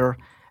bit better?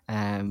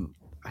 I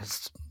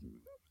was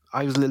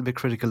a little bit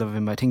critical of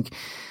him. I think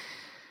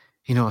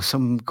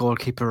some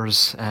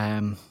goalkeepers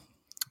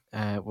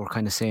were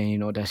kind of saying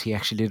that he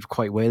actually did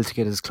quite well to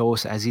get as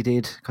close as he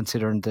did,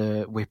 considering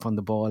the whip on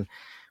the ball.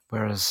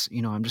 Whereas,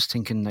 I'm just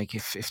thinking, like,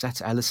 if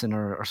that's Alisson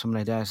or something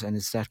like that, and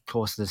it's that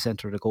close to the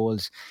centre of the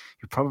goals,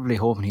 you're probably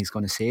hoping he's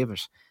going to save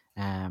it.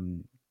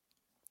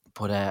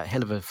 But a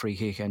hell of a free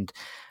kick. And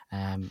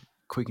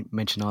quick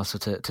mention also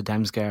to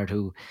Damsgaard,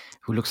 who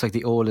looks like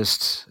the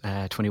oldest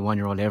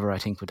 21-year-old ever, I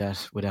think, with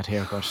that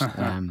haircut.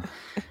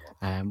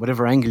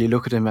 Whatever angle you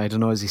look at him, I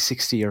don't know, is he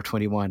 60 or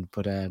 21?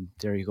 But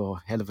there you go,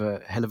 hell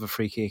of a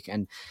free kick,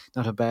 and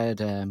not a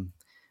bad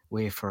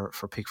way for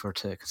Pickford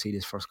to concede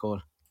his first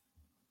goal.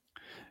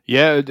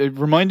 Yeah, it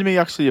reminded me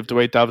actually of the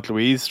way David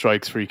Luiz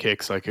strikes free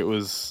kicks. Like, it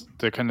was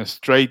the kind of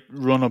straight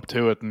run up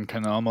to it and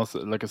kind of almost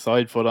like a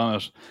side foot on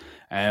it.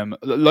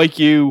 Like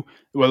you,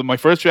 well, my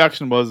first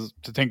reaction was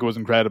to think it was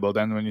incredible.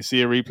 Then when you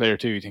see a replay or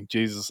two, you think,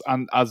 Jesus,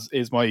 and as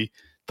is my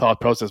thought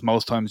process,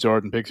 most times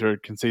Jordan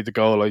Pickford concede the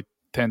goal, I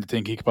tend to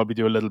think he could probably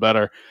do a little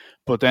better.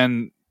 But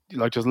then,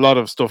 like, there's a lot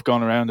of stuff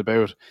going around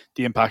about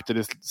the impact of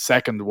this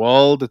second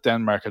wall that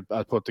Denmark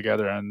had put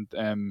together, and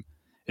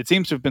it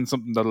seems to have been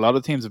something that a lot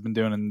of teams have been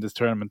doing in this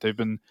tournament. They've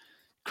been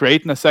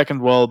creating a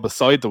second wall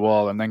beside the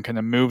wall and then kind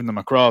of moving them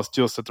across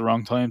just at the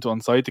wrong time to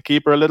onside the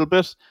keeper a little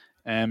bit.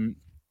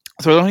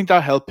 So I don't think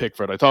that helped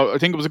Pickford. I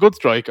think it was a good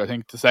strike. I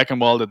think the second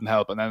wall didn't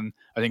help, and then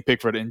I think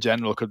Pickford in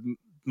general could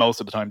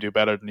most of the time do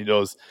better than he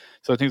does.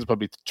 So I think there's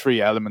probably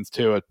 3 elements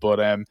to it, but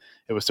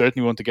it was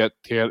certainly one to get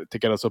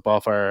us up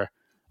off our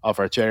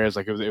chairs.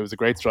 Like, it was a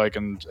great strike,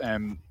 and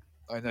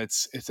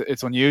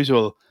it's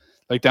unusual.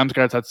 Like,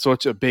 Damsgaard had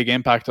such a big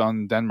impact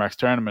on Denmark's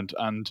tournament,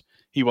 and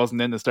he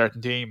wasn't in the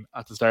starting team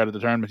at the start of the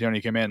tournament. He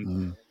only came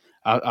in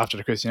after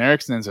the Christian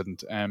Eriksen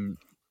incident. And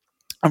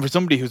for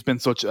somebody who's been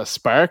such a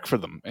spark for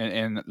them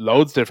in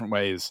loads of different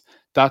ways,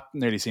 that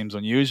nearly seems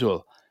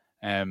unusual.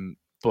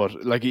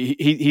 But like,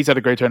 he's had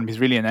a great tournament.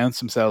 He's really announced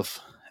himself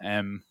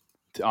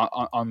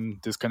on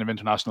this kind of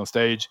international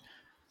stage.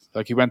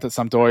 Like, he went to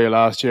Sampdoria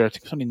last year. I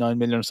think it's only 9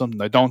 million or something.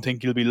 I don't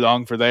think he'll be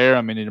long for there.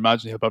 I mean, you'd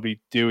imagine he'll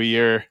probably do a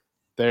year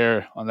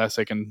there unless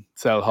they can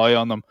sell high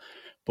on them.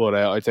 But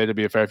I'd say there'd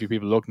be a fair few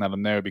people looking at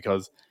him now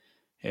because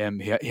he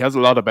has a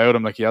lot about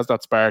him. Like, he has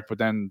that spark, but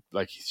then,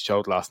 like, he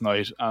showed last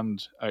night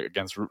and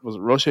against, was it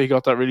Russia, he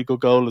got that really good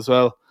goal as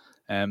well.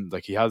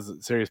 Like, he has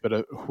a serious bit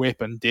of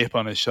whip and dip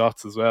on his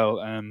shots as well.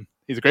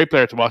 He's a great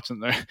player to watch.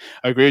 And I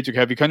agree with you,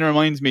 Kev. He kind of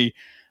reminds me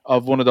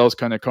of one of those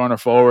kind of corner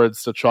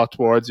forwards that trot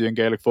towards you in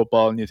Gaelic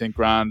football, and you think,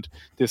 grand,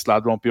 this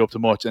lad won't be up to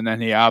much, and then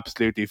he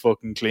absolutely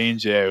fucking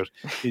cleans you out.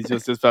 He's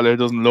just this fella who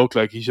doesn't look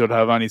like he should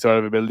have any sort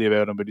of ability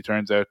about him, but he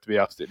turns out to be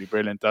absolutely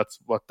brilliant. That's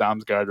what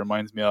Damsgaard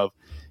reminds me of.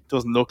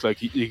 Doesn't look like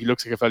he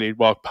looks like a fella you'd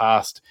walk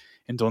past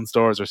in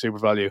Dunstores or Super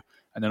Value,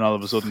 and then all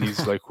of a sudden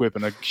he's like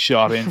whipping a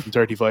shot in from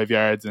 35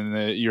 yards in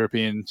the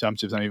European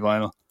Championship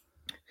semi-final.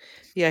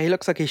 Yeah, he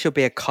looks like he should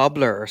be a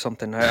cobbler or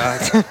something.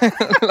 Like,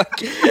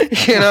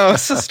 you know,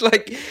 it's just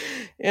like,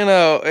 you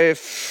know,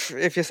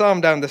 if you saw him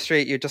down the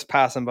street, you'd just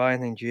pass him by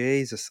and think,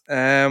 Jesus.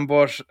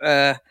 But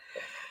on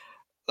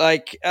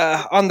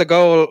the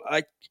goal,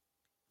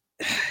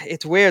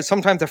 it's weird.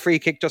 Sometimes a free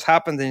kick just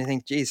happens and you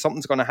think, geez,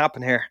 something's going to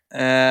happen here.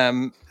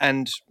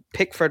 And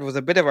Pickford was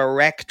a bit of a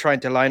wreck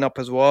trying to line up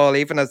his wall.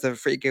 Even as the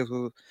free kick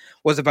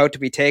was about to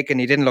be taken,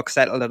 he didn't look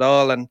settled at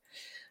all. And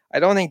I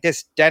don't think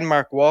this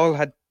Denmark wall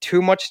had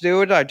too much to do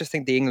with it. I just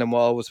think the England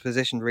wall was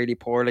positioned really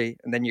poorly.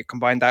 And then you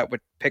combine that with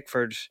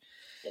Pickford,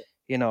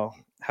 you know,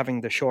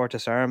 having the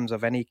shortest arms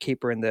of any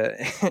keeper in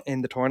the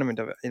in the tournament,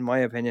 in my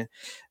opinion.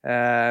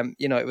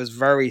 You know, it was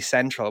very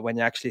central when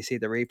you actually see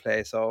the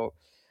replay. So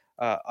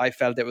I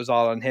felt it was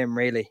all on him,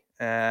 really.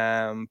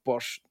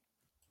 But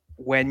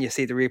when you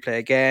see the replay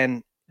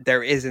again,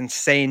 there is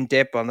insane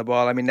dip on the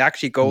ball. I mean, it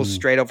actually goes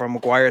straight over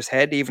Maguire's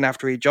head even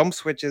after he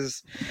jumps, which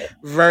is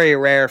very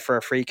rare for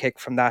a free kick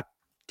from that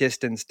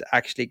distance to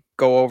actually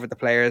go over the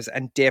players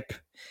and dip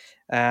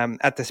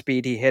at the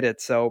speed he hit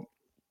it. So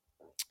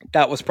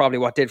that was probably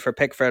what did for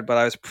Pickford, but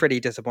I was pretty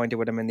disappointed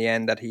with him in the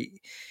end that he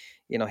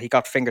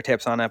got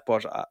fingertips on it,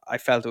 but I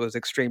felt it was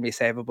extremely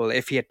savable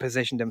if he had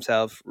positioned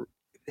himself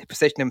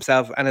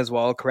and his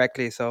wall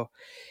correctly. So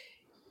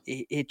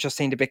it just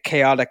seemed a bit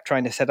chaotic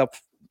trying to set up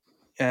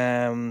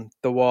the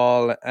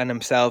wall and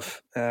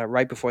himself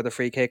right before the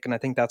free kick, and I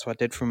think that's what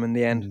did for him in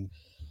the end.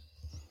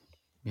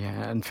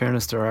 Yeah, in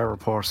fairness, there are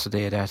reports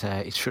today that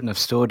it shouldn't have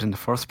stood in the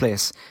first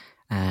place,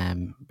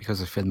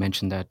 because as Phil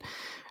mentioned that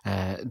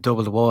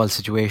double the wall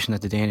situation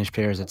that the Danish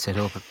players had set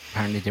up.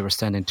 Apparently they were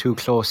standing too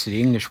close to the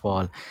English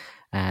wall,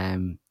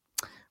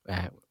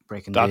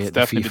 breaking that's the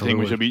definitely FIFA the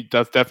thing rule.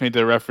 that's definitely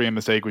the refereeing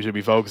mistake we should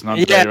be focusing on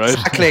today, right?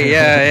 Exactly.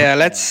 Yeah.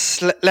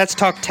 Let's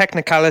talk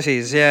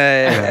technicalities.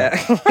 Yeah.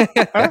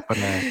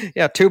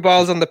 Yeah, 2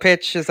 balls on the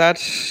pitch. Is that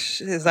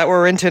what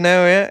we're into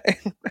now? Yeah.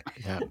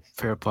 Yeah,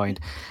 fair point.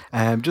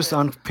 Just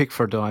on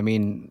Pickford though, I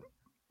mean,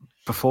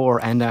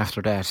 before and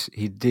after that,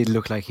 he did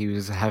look like he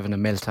was having a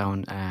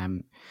meltdown.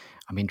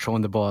 I mean,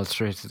 throwing the ball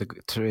straight to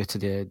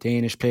the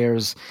Danish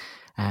players.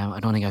 I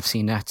don't think I've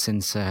seen that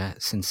since a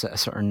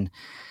certain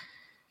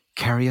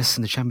Karius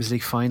in the Champions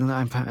League final.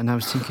 And I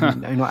was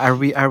thinking, are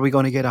we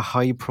going to get a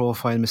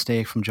high-profile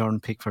mistake from Jordan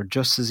Pickford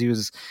just as he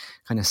was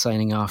kind of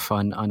signing off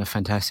on a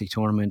fantastic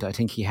tournament? I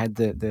think he had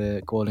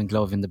the Golden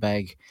Glove in the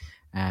bag.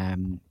 I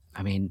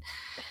mean,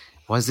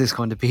 was this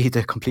going to be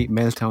the complete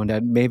meltdown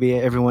that maybe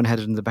everyone had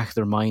it in the back of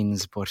their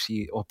minds, but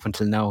up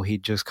until now he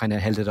just kind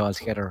of held it all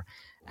together.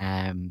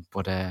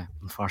 But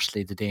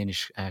unfortunately the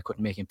Danish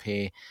couldn't make him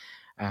pay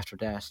after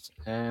that.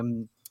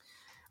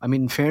 I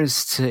mean, in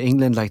fairness to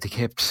England, like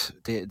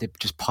they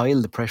just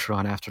piled the pressure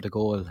on after the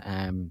goal.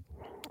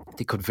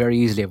 They could very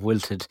easily have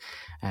wilted,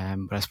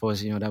 but I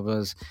suppose that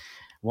was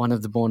one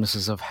of the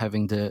bonuses of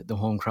having the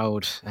home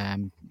crowd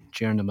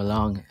cheering them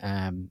along.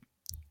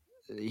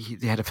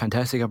 They had a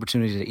fantastic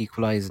opportunity to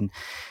equalise, and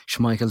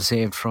Schmeichel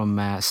saved from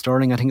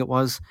Sterling, I think it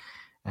was,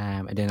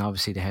 and then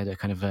obviously they had a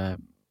kind of a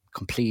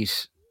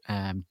complete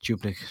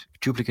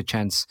duplicate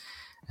chance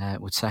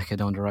with Saka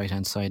down the right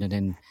hand side, and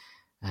then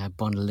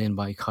bundled in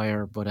by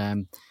Kyer. But I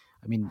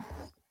mean,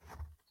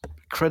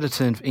 credit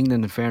to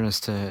England in fairness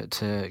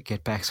to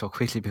get back so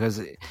quickly, because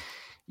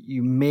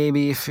you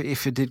maybe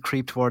if it did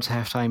creep towards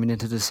half time and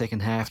into the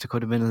second half, there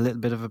could have been a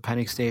little bit of a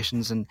panic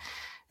stations, and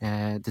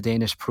the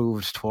Danish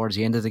proved towards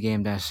the end of the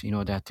game that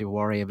that they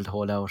were able to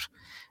hold out.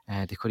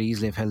 They could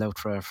easily have held out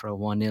for a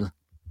 1-0.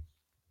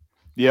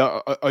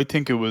 Yeah, I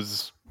think it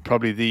was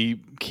probably the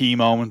key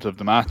moment of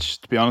the match,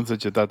 to be honest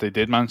with you, that they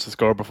did manage to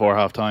score before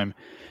half time,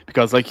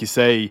 because like you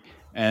say,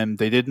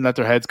 they didn't let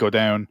their heads go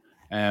down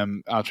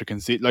after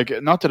conceding. Like,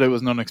 not that it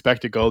was an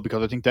unexpected goal,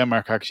 because I think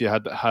Denmark actually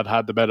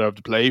had the better of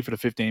the play for the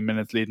 15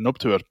 minutes leading up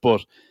to it,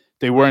 but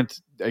they weren't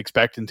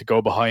expecting to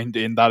go behind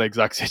in that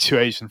exact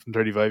situation from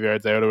 35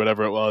 yards out or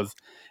whatever it was.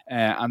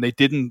 And they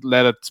didn't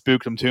let it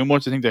spook them too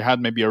much. I think they had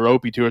maybe a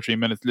ropey 2 or 3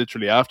 minutes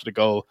literally after the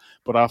goal,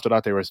 but after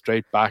that they were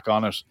straight back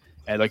on it.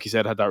 Like you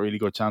said, had that really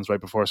good chance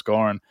right before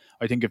scoring.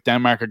 I think if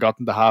Denmark had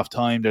gotten to half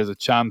time, there's a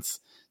chance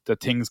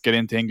that things get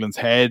into England's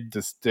head.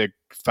 The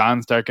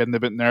fans start getting a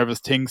bit nervous.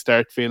 Things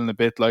start feeling a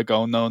bit like,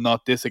 oh no,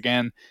 not this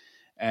again.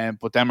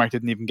 But Denmark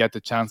didn't even get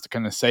the chance to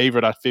kind of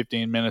savour that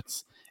 15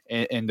 minutes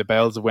in the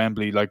bells of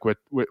Wembley, like with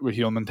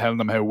Hillman telling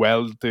them how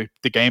well the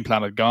game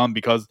plan had gone,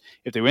 because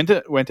if they went in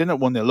at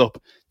 1-0 up,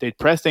 they'd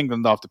pressed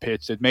England off the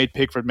pitch, they'd made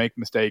Pickford make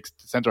mistakes,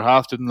 the centre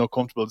half didn't look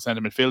comfortable, the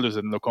centre midfielders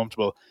didn't look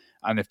comfortable,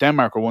 and if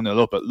Denmark were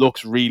 1-0 up, it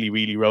looks really,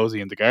 really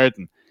rosy in the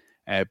garden.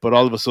 But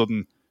all of a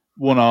sudden,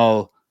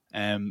 1-1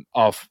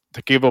 off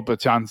to give up a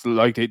chance,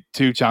 like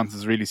two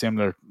chances really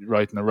similar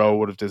right in a row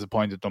would have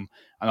disappointed them,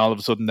 and all of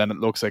a sudden then it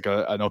looks like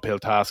an uphill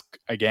task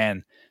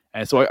again.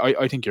 So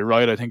I think you're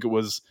right. I think it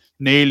was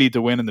nearly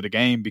the winning of the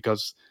game,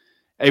 because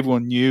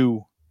everyone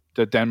knew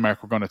that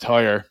Denmark were going to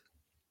tire.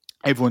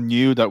 Everyone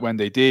knew that when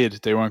they did,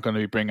 they weren't going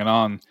to be bringing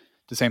on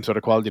the same sort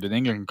of quality that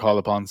England can call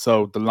upon.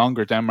 So the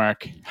longer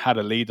Denmark had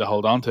a lead to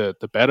hold on to,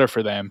 the better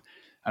for them.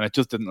 And it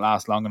just didn't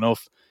last long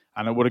enough.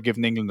 And it would have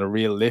given England a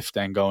real lift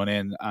then going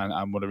in,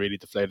 and would have really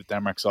deflated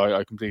Denmark. So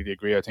I completely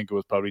agree. I think it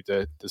was probably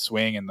the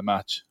swing in the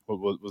match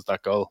was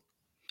that goal.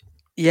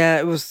 Yeah,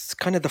 it was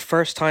kind of the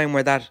first time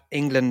where that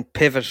England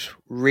pivot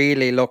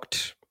really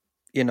looked,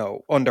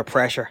 under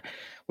pressure,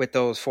 with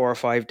those 4 or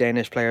 5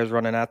 Danish players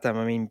running at them.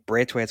 I mean,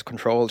 Braithwaite's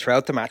control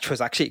throughout the match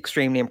was actually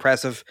extremely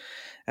impressive.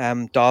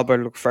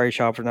 Dahlberg looked very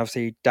sharp, and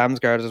obviously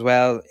Damsgaard as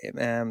well.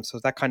 So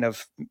that kind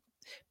of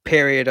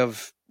period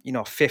of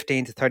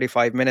 15 to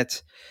 35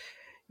 minutes,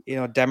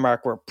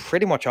 Denmark were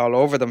pretty much all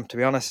over them, to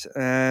be honest.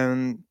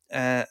 And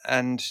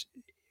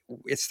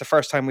it's the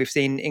first time we've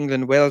seen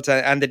England wilt,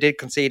 and they did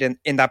concede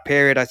in that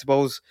period. I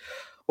suppose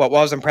what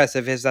was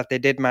impressive is that they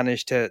did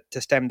manage to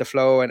stem the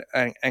flow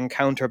and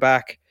counter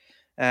back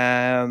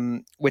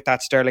with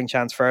that Sterling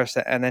chance first,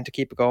 and then to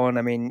keep it going.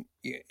 I mean,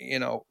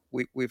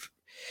 we've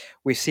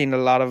seen a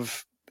lot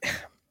of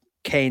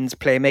Kane's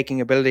playmaking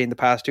ability in the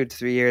past 2 to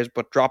 3 years,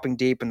 but dropping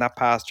deep in that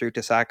pass through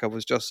to Saka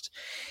was just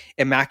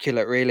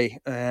immaculate, really,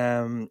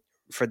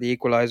 for the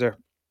equaliser.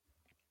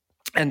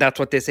 And that's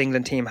what this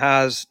England team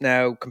has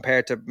now,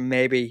 compared to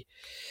maybe,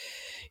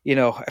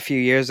 a few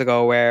years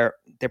ago, where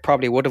they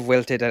probably would have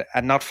wilted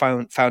and not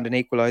found an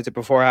equaliser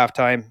before half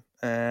time.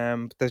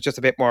 There's just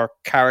a bit more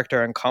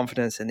character and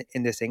confidence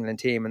in this England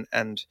team,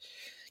 and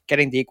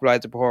getting the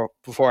equaliser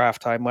before half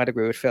time, I'd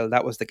agree with Phil,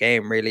 that was the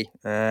game, really.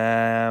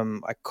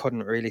 I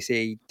couldn't really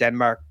see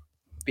Denmark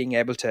being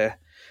able to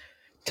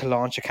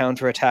launch a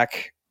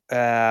counter-attack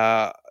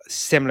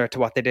similar to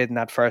what they did in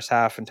that first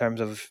half, in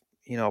terms of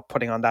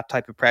putting on that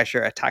type of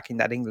pressure, attacking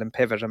that England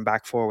pivot and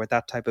back four with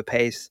that type of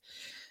pace.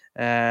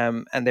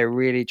 And they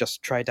really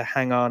just tried to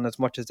hang on as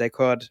much as they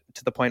could,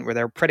 to the point where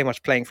they're pretty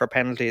much playing for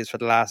penalties for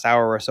the last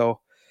hour or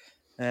so.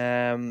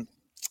 And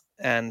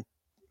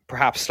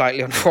perhaps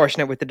slightly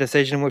unfortunate with the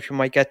decision, which we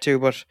might get to.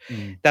 But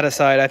that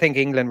aside, I think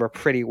England were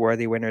pretty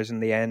worthy winners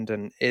in the end.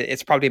 And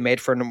it's probably made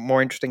for a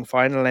more interesting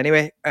final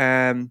anyway.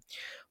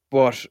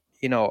 But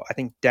I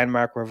think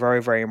Denmark were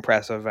very, very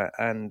impressive,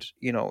 and,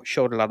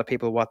 showed a lot of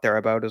people what they're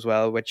about as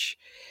well, which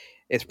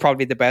is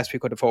probably the best we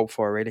could have hoped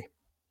for, really.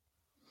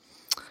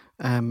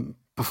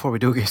 Before we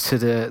do get to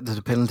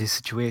the penalty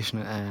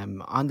situation,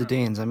 on the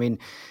Danes, I mean,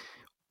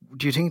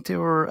 do you think they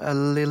were a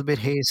little bit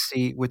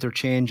hasty with their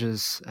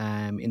changes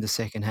in the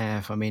second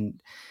half? I mean,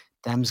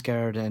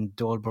 Damsgaard and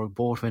Dahlberg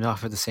both went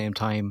off at the same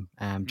time,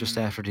 just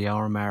after the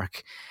hour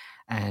mark.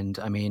 And,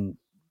 I mean,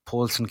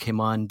 Poulsen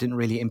came on, didn't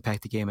really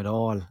impact the game at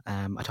all.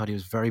 I thought he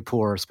was very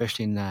poor,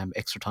 especially in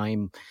extra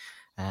time,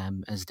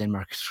 as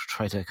Denmark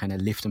tried to kind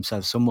of lift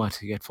themselves somewhat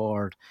to get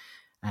forward.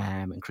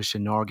 And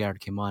Christian Norgard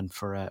came on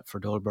for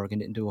Dahlberg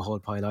and didn't do a whole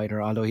pile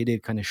either, although he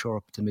did kind of shore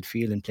up the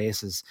midfield in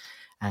places.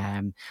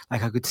 I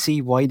could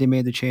see why they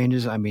made the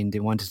changes. I mean, they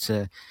wanted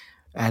to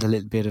add a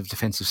little bit of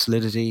defensive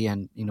solidity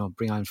and,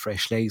 bring on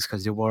fresh legs,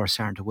 because they were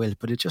starting to wilt.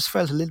 But it just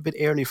felt a little bit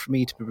early for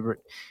me to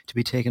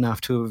be taking off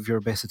 2 of your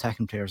best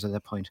attacking players at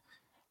that point.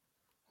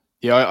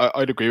 Yeah,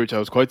 I'd agree with you. I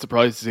was quite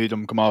surprised to see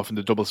them come off in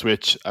the double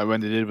switch.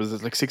 When they did, was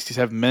it like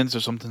 67 minutes or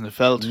something? It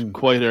felt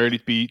quite early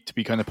to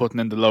be kind of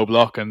putting in the low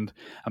block and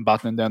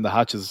battening down the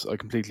hatches. I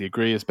completely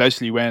agree,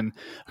 especially when,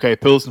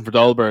 Poulsen for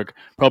Dahlberg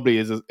probably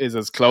is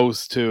as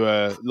close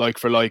to like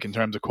for like in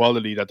terms of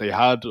quality that they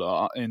had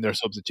in their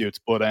substitutes.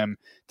 But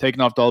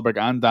taking off Dahlberg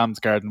and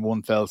Damsgaard in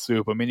one fell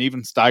swoop. I mean,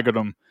 even staggered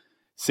them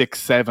 6,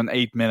 7,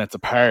 8 minutes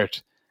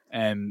apart.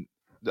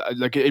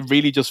 Like it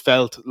really just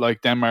felt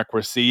like Denmark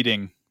were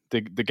ceding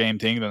the game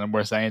to England, and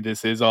we're saying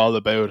this is all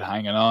about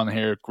hanging on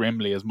here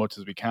grimly as much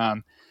as we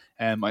can.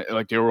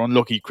 Like they were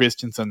unlucky.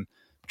 Christensen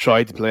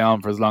tried to play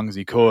on for as long as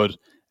he could.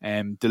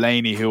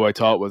 Delaney, who I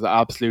thought was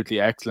absolutely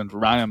excellent,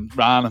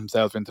 ran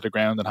himself into the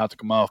ground and had to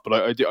come off.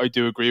 But I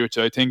do agree with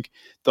you. I think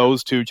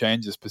those 2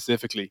 changes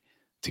specifically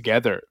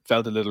together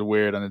felt a little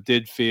weird, and it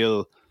did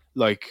feel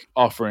like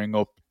offering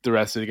up the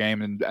rest of the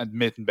game and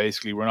admitting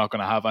basically we're not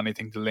going to have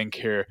anything to link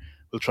here.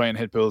 We'll try and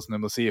hit Poulsen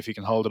and we'll see if he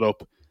can hold it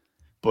up.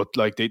 But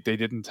like they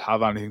didn't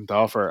have anything to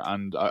offer,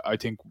 and I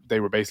think they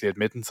were basically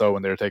admitting so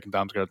when they were taking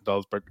Damsgaard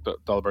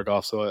and Dahlberg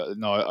off. So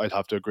no, I'd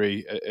have to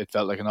agree. It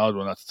felt like an odd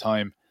one at the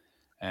time,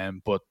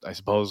 but I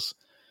suppose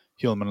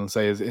Hillman will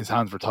say his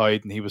hands were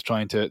tied and he was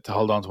trying to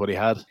hold on to what he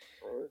had.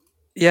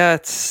 Yeah,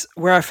 it's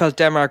where I felt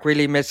Denmark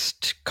really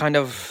missed kind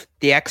of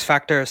the X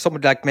factor.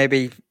 Somebody like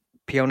maybe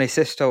Pione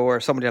Sisto or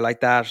somebody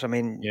like that. I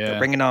mean, they're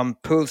bringing on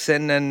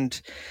Poulsen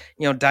and,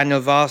 Daniel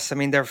Voss. I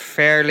mean, they're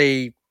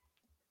fairly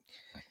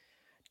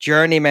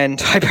journeyman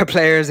type of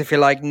players, if you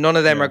like. None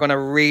of them are going to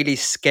really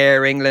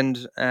scare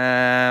England.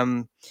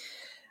 And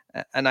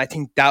I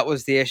think that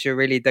was the issue,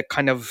 really, the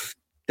kind of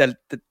the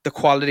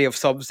quality of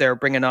subs they were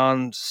bringing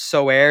on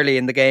so early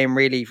in the game,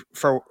 really,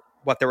 for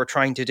what they were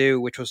trying to do,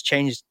 which was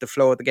change the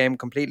flow of the game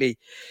completely.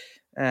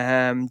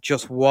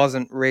 Just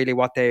wasn't really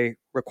what they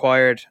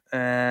required.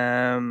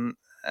 And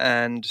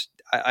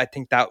I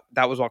think that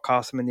was what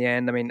cost them in the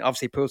end. I mean,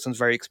 obviously Poulsen's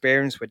very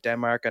experienced with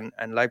Denmark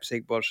and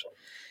Leipzig, but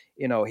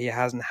he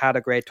hasn't had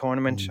a great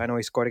tournament. I know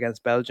he scored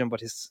against Belgium,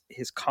 but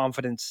his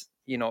confidence,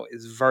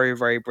 is very,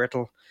 very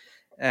brittle.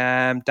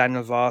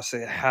 Daniel Voss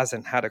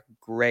hasn't had a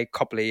great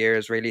couple of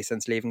years really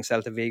since leaving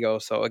Celta Vigo.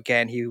 So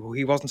again,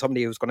 he wasn't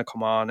somebody who was going to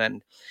come on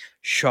and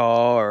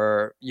Shaw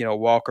or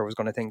Walker was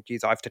going to think,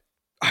 geez, I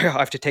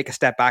have to take a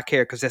step back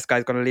here because this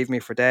guy's going to leave me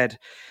for dead.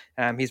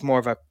 He's more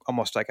of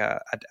almost like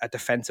a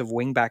defensive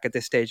wing back at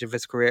this stage of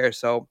his career.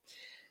 So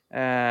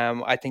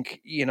I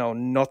think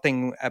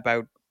nothing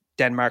about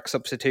Denmark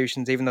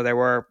substitutions, even though they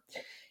were,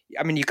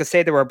 I mean, you could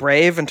say they were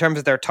brave in terms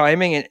of their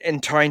timing in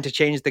trying to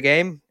change the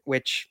game,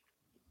 which,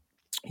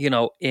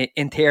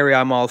 in theory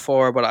I'm all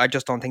for, but I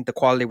just don't think the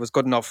quality was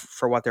good enough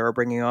for what they were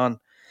bringing on.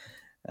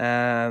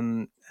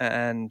 And,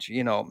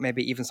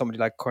 maybe even somebody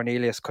like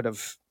Cornelius could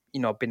have,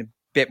 been a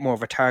bit more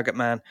of a target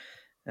man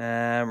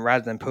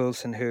rather than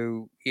Poulsen,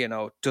 who,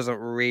 doesn't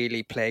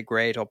really play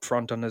great up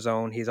front on his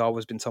own. He's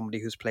always been somebody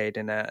who's played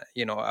in a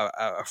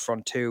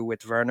front two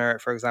with Werner,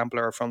 for example,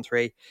 or a front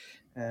three.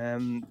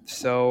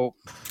 So,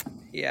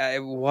 yeah,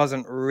 it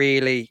wasn't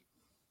really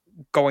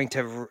going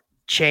to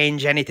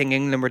change anything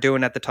England were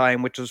doing at the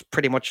time, which was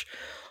pretty much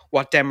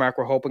what Denmark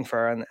were hoping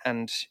for.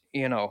 And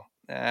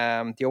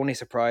the only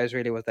surprise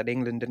really was that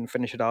England didn't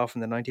finish it off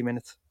in the 90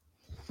 minutes.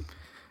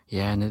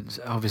 Yeah, and it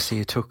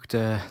took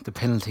the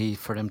penalty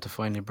for them to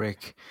finally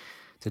break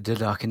the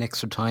deadlock in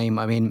extra time.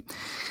 I mean,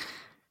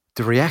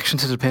 the reaction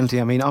to the penalty,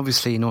 I mean,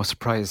 obviously no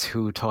surprise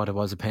who thought it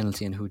was a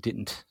penalty and who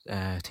didn't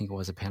think it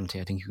was a penalty.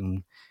 I think you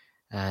can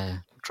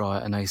draw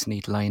a nice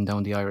neat line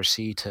down the Irish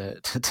Sea to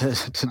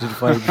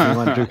divide if you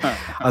want to.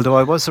 Although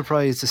I was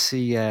surprised to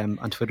see on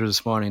Twitter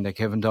this morning that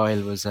Kevin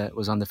Doyle was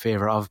on the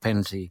favour of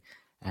penalty.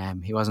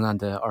 He wasn't on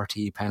the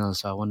RTE panel,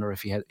 so I wonder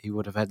if he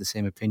would have had the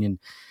same opinion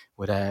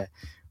with a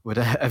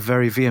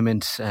very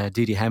vehement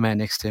Didi Hamann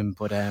next to him.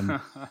 But I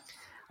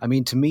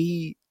mean, to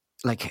me,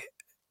 like,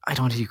 I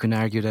don't think you can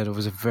argue that it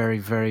was a very,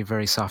 very,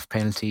 very soft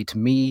penalty. To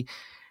me,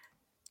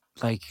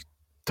 like,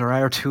 there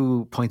are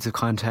 2 points of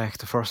contact,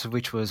 the first of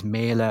which was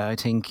Mela. I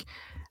think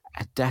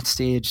at that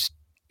stage,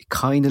 it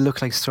kind of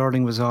looked like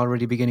Sterling was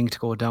already beginning to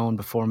go down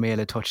before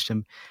Mela touched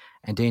him.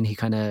 And then he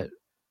kind of,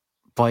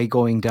 by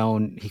going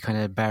down, he kind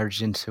of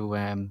barged into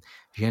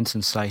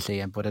Jensen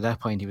slightly. But at that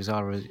point, he was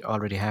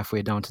already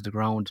halfway down to the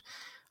ground.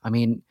 I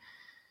mean,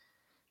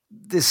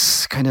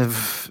 this kind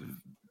of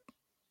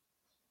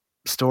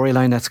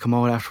storyline that's come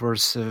out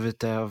afterwards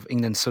of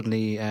England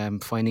suddenly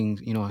finding,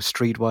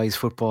 streetwise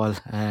football.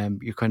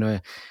 You kind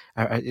of,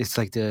 it's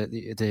like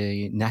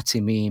the Nazi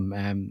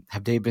meme.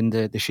 Have they been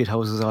the shit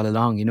houses all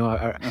along?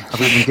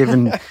 Have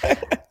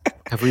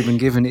we been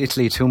given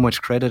Italy too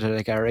much credit?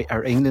 Like,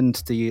 are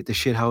England the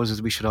shit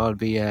houses we should all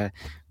be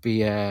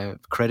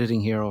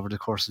crediting here over the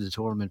course of the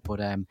tournament?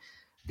 But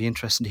be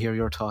interesting to hear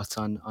your thoughts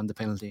on the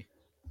penalty.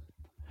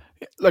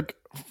 Like,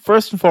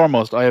 first and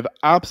foremost, I have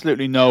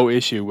absolutely no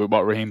issue with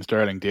what Raheem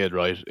Sterling did,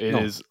 right? It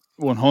is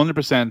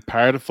 100%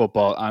 part of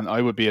football, and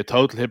I would be a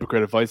total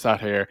hypocrite if I sat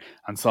here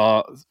and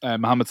saw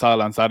Mohamed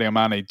Salah and Sadio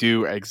Mane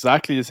do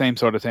exactly the same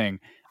sort of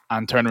thing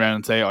and turn around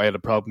and say I had a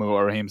problem with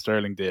what Raheem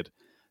Sterling did.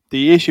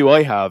 The issue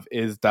I have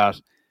is that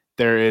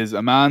there is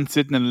a man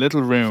sitting in a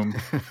little room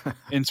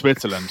in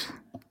Switzerland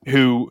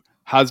who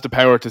has the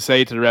power to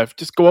say to the ref,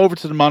 just go over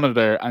to the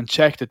monitor and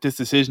check that this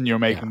decision you're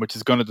making, which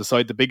is going to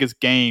decide the biggest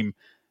game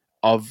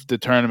of the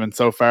tournament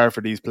so far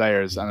for these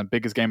players and the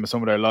biggest game of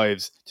some of their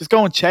lives, just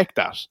go and check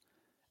that.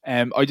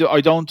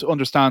 I don't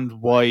understand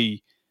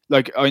why.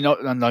 Like, I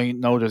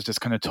know there's this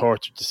kind of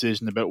tortured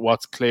decision about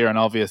what's clear and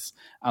obvious,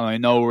 and I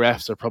know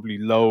refs are probably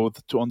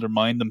loath to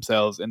undermine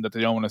themselves in that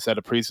they don't want to set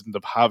a precedent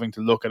of having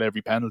to look at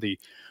every penalty.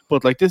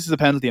 But like, this is a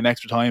penalty in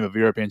extra time of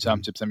European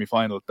Championship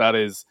semi-final that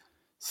is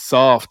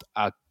soft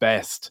at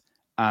best.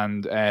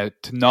 And to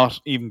not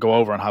even go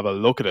over and have a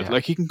look at it.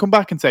 Like, he can come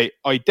back and say,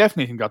 I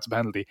definitely think that's a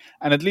penalty.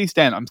 And at least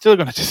then, I'm still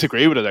going to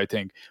disagree with it, I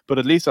think. But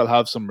at least I'll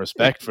have some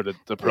respect for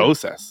the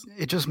process.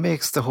 It just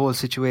makes the whole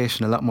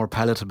situation a lot more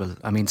palatable.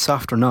 I mean,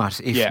 soft or not,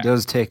 if he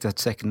does take that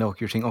second look,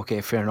 you're thinking,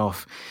 okay, fair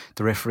enough.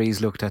 The referee's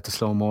looked at the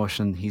slow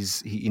motion.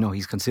 He's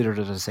considered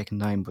it a second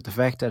time. But the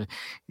fact that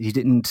he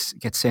didn't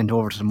get sent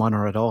over to the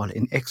monitor at all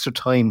in extra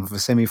time of a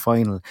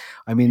semi-final,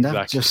 I mean,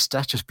 that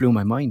just blew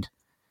my mind.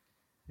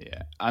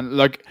 Yeah. And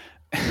like,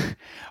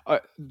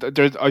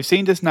 I've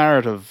seen this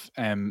narrative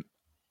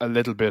a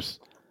little bit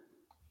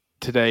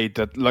today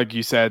that, like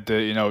you said,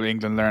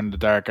 England learned the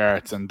dark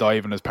arts and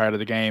diving is part of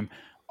the game.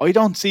 I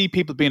don't see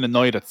people being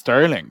annoyed at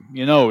Sterling.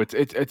 You know,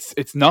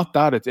 it's not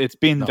that. It's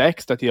being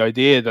vexed at the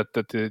idea that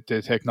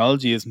the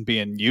technology isn't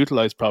being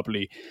utilized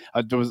properly.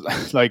 There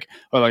was like,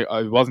 well,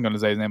 I wasn't going to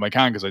say his name. I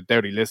can because I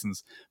doubt he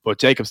listens. But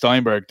Jacob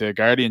Steinberg, the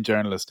Guardian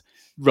journalist,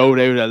 wrote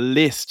out a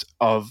list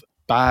of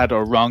bad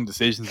or wrong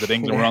decisions that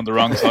England were on the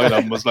wrong side of,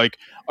 and was like,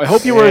 I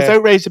hope you were as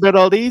outraged about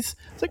all these.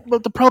 It's like, well,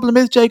 the problem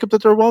is, Jacob,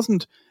 that there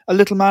wasn't a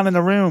little man in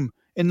a room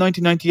in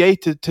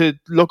 1998 to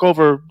look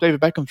over David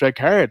Beckham's red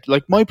card.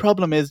 Like, my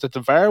problem is that the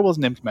VAR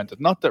wasn't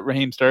implemented, not that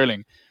Raheem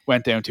Sterling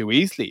went down too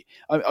easily.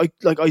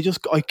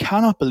 I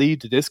cannot believe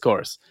the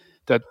discourse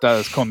that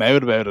has come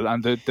out about it,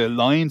 and the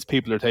lines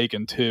people are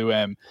taking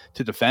to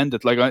defend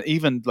it. Like,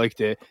 even like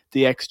the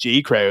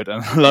XG crowd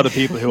and a lot of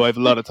people who I have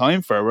a lot of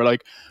time for were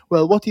like,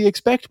 well, what do you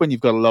expect when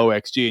you've got a low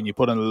XG and you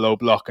put in a low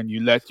block and you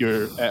let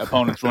your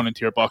opponents run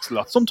into your box a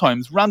lot?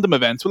 Sometimes random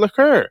events will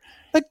occur.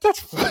 Like,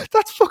 that's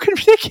fucking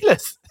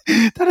ridiculous.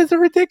 That is a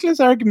ridiculous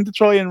argument to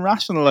try and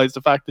rationalise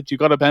the fact that you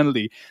got a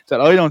penalty that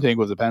I don't think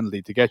was a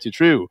penalty to get you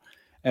through.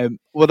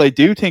 What I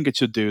do think it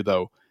should do,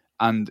 though,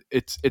 and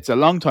it's a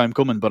long time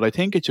coming, but I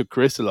think it should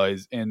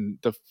crystallise in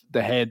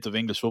the heads of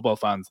English football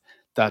fans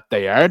that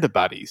they are the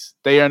baddies.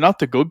 They are not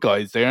the good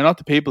guys. They are not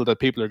the people that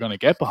people are going to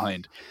get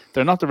behind.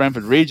 They're not the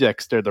Renford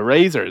Rejects. They're the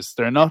Razors.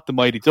 They're not the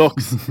Mighty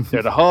Ducks.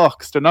 They're the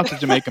Hawks. They're not the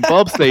Jamaican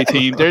bobsleigh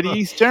team. They're the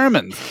East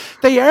Germans.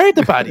 They are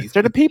the baddies.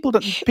 They're the people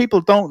that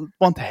people don't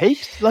want to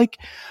hate. Like,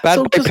 bad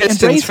boy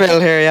Pistons, Phil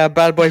here. Yeah,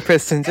 bad boy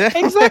Pistons. Yeah,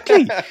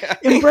 exactly.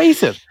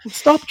 Embrace it.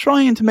 Stop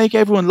trying to make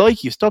everyone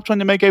like you. Stop trying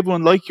to make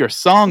everyone like your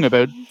song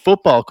about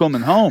football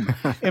coming home.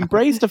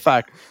 Embrace the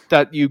fact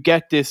that you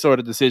get this sort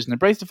of decision.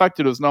 Embrace the fact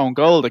that there was no own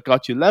goal that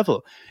got you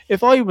level.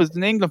 If I was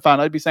an England fan,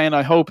 I'd be saying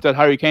I hope that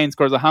Harry Kane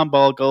scores a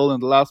handball goal in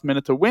the last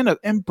minute to win it.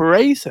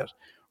 Embrace it.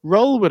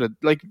 Roll with it.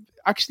 Like,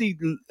 actually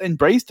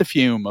embrace the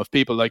fume of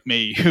people like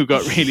me who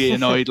got really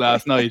annoyed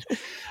last night,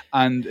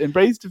 and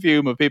embrace the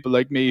fume of people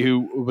like me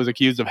who was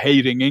accused of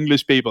hating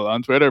English people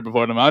on Twitter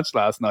before the match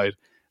last night.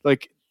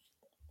 Like,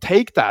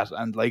 take that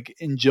and like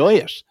enjoy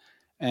it.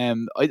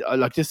 I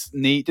like this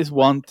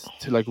want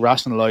to like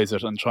rationalize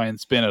it and try and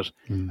spin it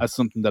as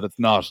something that it's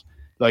not.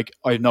 Like,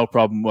 I have no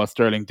problem with what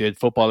Sterling did.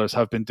 Footballers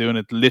have been doing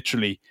it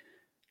literally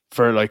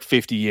for like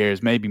 50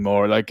 years, maybe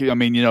more. Like, I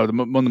mean, you know,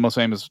 one of the most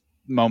famous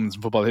moments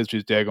in football history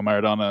is Diego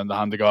Maradona and the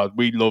hand of God.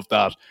 We love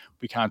that.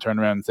 We can't turn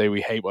around and say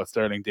we hate what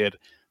Sterling did.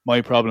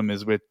 My problem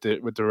is with the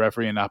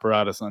refereeing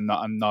apparatus and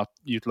not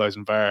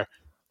utilising VAR.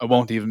 I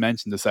won't even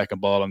mention the second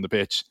ball on the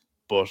pitch,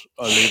 but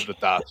I'll leave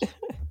it at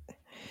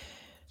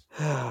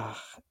that.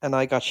 And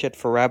I got shit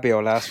for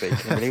Rabiot last week.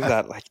 Can you believe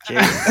that? Like,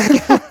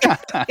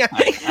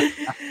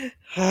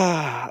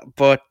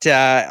 but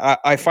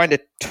I find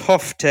it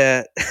tough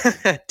to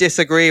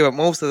disagree with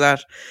most of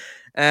that.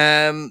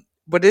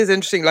 But it is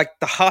interesting, like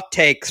the hot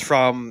takes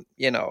from,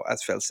 you know,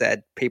 as Phil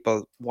said,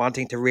 people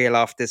wanting to reel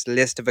off this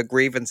list of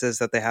grievances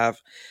that they have.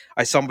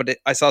 I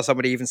saw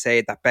somebody even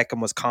say that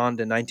Beckham was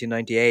conned in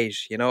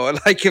 1998. You know,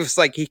 like, it was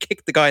like he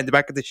kicked the guy in the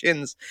back of the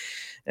shins.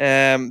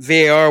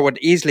 VAR would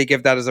easily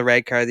give that as a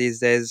red card these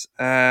days.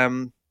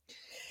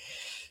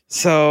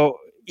 So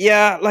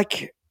yeah,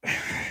 like,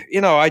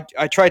 you know,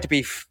 I try to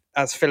be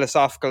as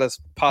philosophical as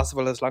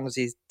possible as long as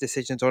these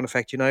decisions don't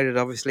affect United,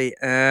 obviously,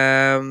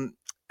 and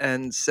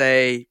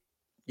say,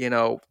 you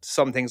know,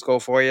 some things go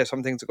for you,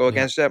 some things go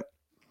against you.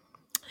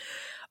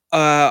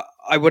 I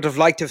would have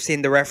liked to have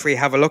seen the referee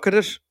have a look at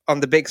it on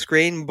the big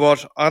screen,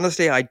 but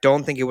honestly, I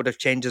don't think he would have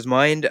changed his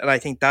mind. And I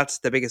think that's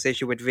the biggest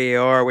issue with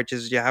VAR, which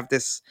is you have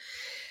this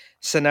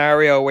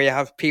scenario where you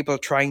have people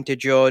trying to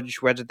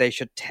judge whether they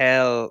should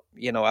tell,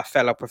 you know, a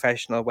fellow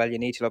professional, well, you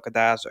need to look at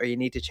that, or you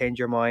need to change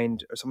your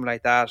mind, or something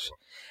like that.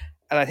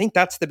 And I think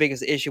that's the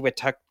biggest issue with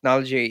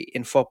technology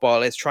in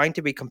football, is trying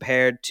to be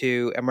compared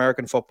to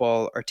American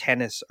football or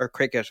tennis or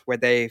cricket, where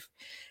they've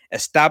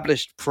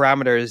established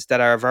parameters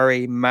that are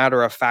very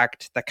matter of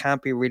fact, that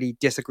can't be really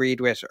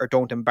disagreed with or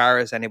don't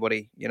embarrass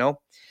anybody, you know?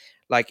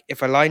 Like,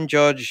 if a line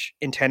judge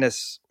in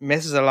tennis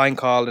misses a line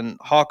call and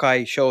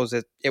Hawkeye shows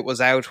it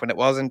was out when it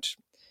wasn't,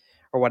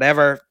 or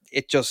whatever,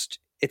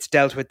 it's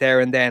dealt with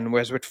there and then.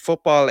 Whereas with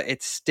football,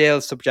 it's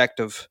still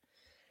subjective.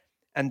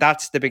 And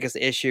that's the biggest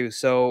issue.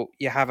 So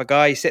you have a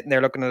guy sitting there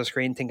looking at the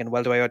screen thinking,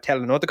 well, do I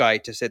tell another guy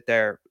to sit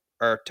there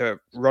or to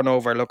run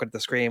over, look at the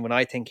screen, when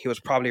I think he was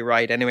probably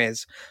right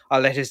anyways?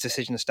 I'll let his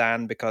decision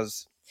stand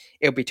because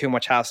it'll be too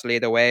much hassle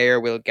either way, or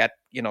we'll get,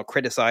 you know,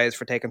 criticized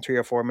for taking 3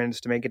 or 4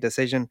 minutes to make a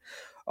decision.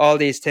 All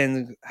these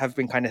things have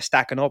been kind of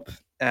stacking up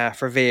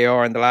for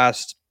VAR in the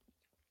last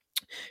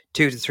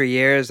 2 to 3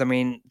 years. I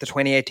mean, the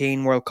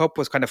 2018 World Cup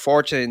was kind of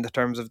fortunate in the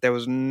terms of there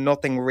was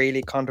nothing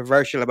really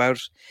controversial about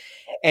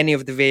any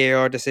of the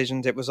VAR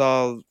decisions. It was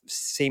all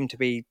seemed to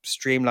be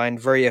streamlined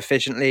very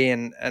efficiently,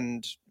 and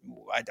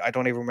I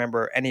don't even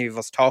remember any of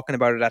us talking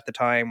about it at the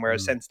time,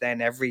 whereas since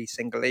then every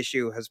single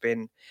issue has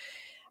been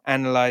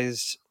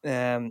analysed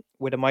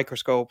with a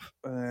microscope.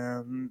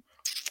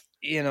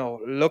 You know,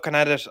 looking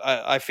at it,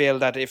 I feel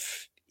that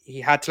if he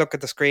had to look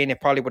at the screen,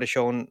 it probably would have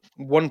shown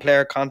one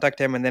player contact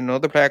him and then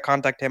another player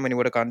contact him, and he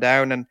would have gone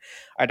down. And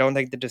I don't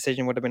think the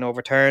decision would have been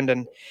overturned.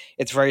 And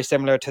it's very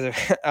similar to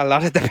a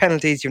lot of the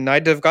penalties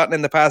United have gotten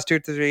in the past 2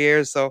 to 3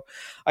 years. So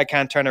I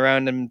can't turn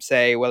around and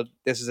say, well,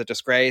 this is a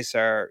disgrace,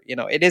 or,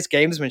 it is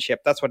gamesmanship.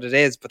 That's what it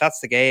is. But that's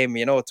the game.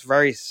 It's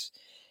very...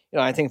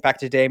 I think back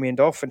to Damien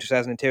Duff in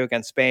 2002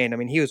 against Spain. I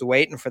mean, he was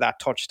waiting for that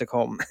touch to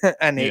come,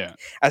 and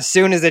as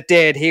soon as it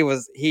did,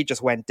 he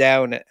just went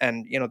down,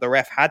 and the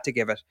ref had to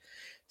give it.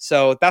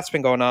 So that's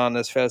been going on,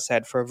 as Phil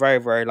said, for a very,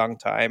 very long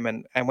time.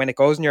 And when it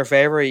goes in your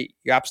favor, you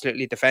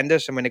absolutely defend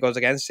it, and when it goes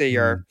against you,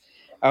 you're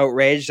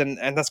outraged, and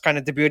that's kind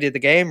of the beauty of the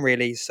game,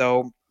 really.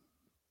 So,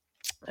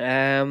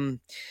 but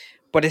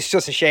it's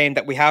just a shame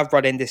that we have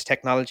brought in this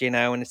technology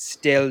now, and it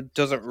still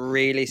doesn't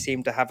really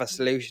seem to have a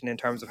solution in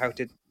terms of how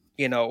to,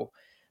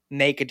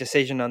 make a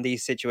decision on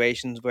these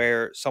situations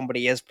where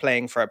somebody is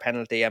playing for a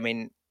penalty. I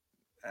mean,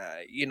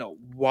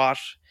 what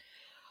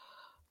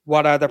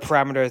are the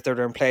parameters that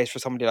are in place for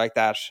somebody like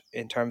that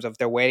in terms of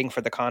they're waiting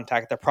for the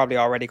contact? They're probably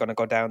already going to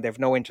go down. They have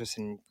no interest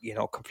in,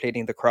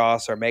 completing the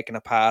cross or making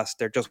a pass.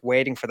 They're just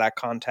waiting for that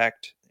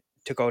contact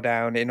to go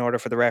down in order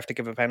for the ref to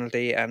give a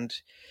penalty. And,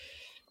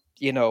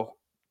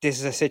 this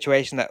is a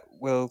situation that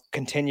will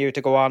continue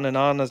to go on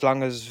as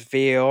long as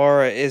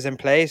VAR is in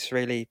place,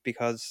 really,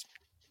 because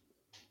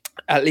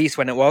at least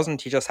when it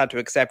wasn't, you just had to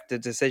accept the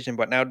decision.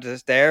 But now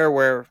it's there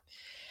where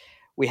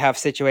we have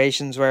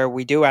situations where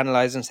we do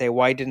analyze and say,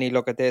 why didn't he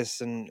look at this?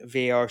 And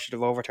VAR should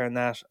have overturned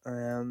that.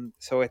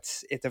 So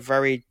it's a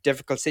very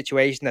difficult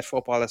situation that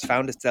football has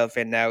found itself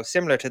in now,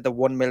 similar to the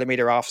 1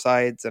 millimeter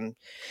offsides and,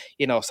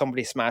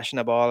 somebody smashing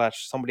a ball at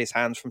somebody's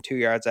hands from 2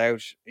 yards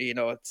out.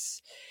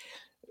 It's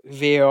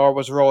VAR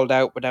was rolled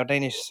out without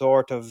any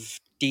sort of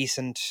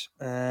decent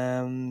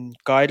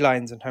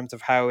guidelines in terms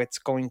of how it's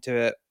going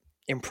to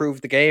improve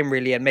the game,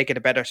 really, and make it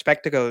a better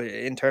spectacle.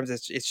 In terms of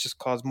it's just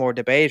caused more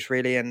debate,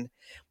 really, and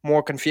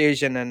more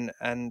confusion,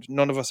 and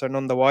none of us are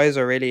none the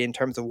wiser, really, in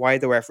terms of why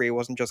the referee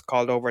wasn't just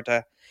called over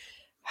to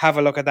have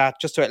a look at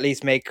that, just to at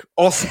least make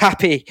us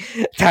happy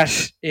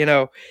that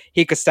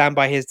he could stand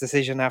by his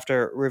decision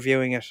after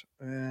reviewing it.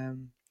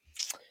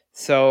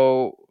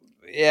 So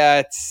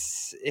yeah,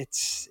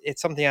 it's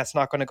something that's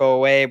not going to go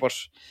away, but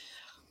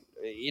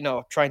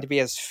trying to be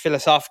as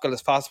philosophical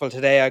as possible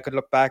today, I could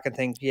look back and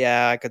think,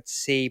 yeah, I could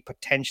see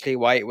potentially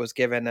why it was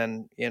given.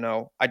 And,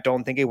 I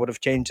don't think he would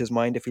have changed his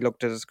mind if he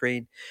looked at the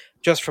screen,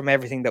 just from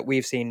everything that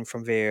we've seen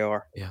from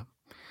VAR. Yeah.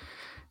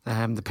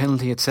 The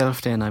penalty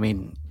itself then, I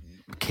mean,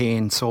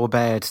 Kane so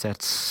bad that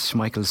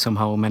Schmeichel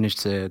somehow managed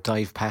to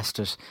dive past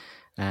it.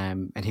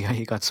 And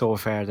he got so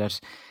far that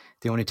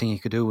the only thing he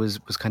could do was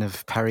kind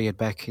of parry it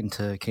back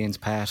into Kane's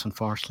path,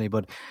 unfortunately.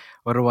 But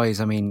otherwise,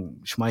 I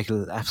mean,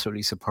 Schmeichel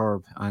absolutely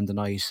superb on the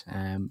night.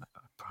 A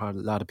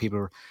lot of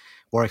people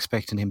were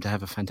expecting him to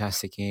have a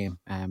fantastic game,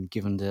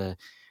 given the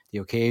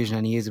occasion,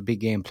 and he is a big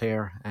game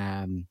player.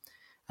 And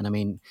I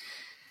mean,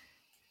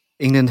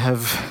 England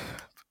have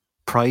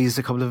prized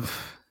a couple of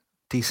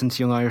decent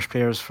young Irish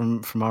players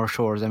from our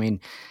shores. I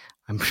mean,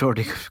 I'm sure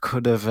they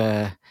could have,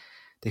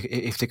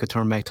 if they could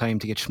turn back time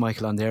to get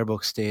Schmeichel on their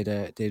books,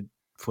 they'd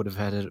would have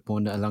had it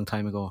one a long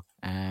time ago.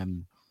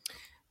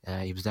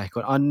 He was that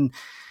good. On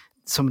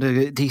some of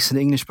the decent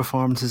English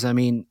performances, I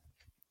mean,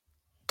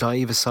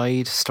 dive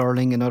aside,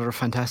 Sterling, another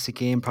fantastic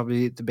game,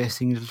 probably the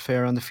best English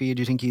player on the field.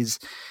 Do you think he's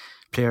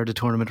player of the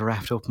tournament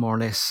wrapped up more or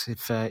less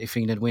if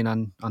England win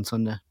on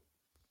Sunday?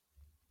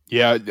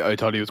 Yeah, I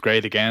thought he was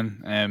great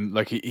again.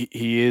 Like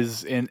he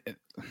is in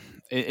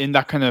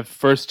that kind of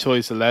first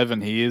choice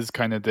 11. He is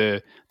kind of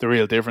the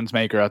real difference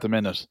maker at the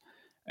minute.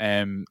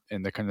 In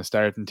the kind of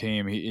starting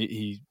team,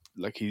 he's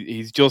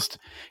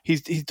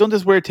done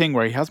this weird thing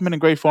where he hasn't been in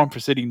great form for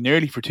City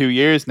nearly for 2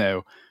 years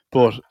now,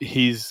 but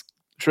he's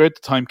throughout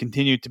the time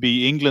continued to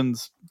be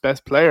England's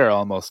best player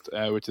almost,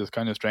 which is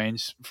kind of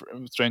strange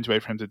way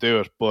for him to do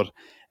it. But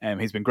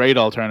he's been great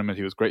all tournament.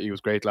 He was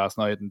great last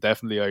night, and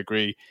definitely I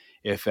agree.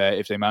 If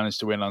they manage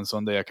to win on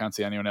Sunday, I can't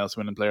see anyone else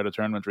winning player of the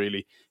tournament.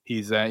 Really,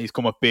 he's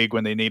come up big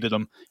when they needed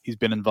him. He's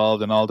been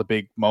involved in all the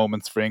big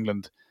moments for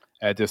England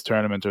this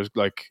tournament.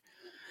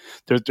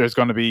 There's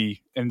going to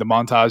be in the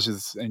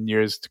montages in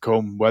years to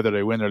come, whether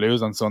they win or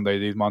lose on Sunday,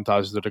 these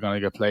montages that are going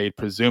to get played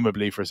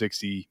presumably for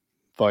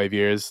 65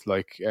 years,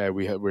 like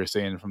we're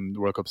seeing from the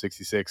World Cup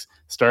 '66.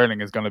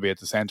 Sterling is going to be at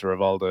the centre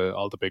of all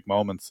the big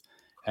moments.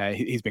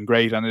 He's been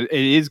great, and it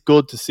is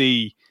good to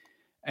see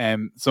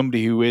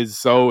somebody who is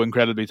so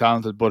incredibly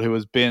talented, but who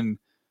has been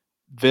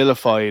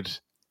vilified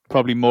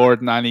probably more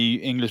than any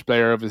English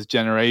player of his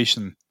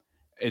generation.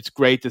 It's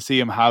great to see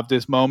him have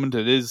this moment.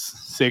 It is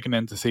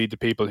sickening to see the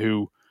people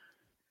who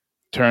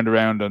turned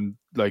around and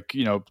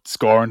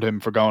scorned him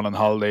for going on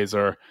holidays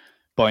or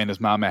buying his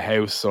mum a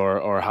house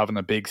or having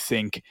a big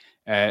sink,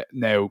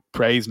 now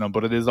praising him.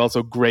 But it is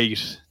also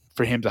great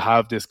for him to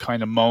have this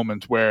kind of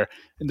moment where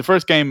in the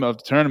first game of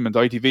the tournament,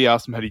 ITV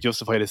asked him how he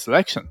justified his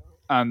selection,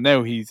 and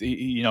now he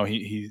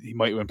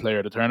might win player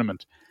of the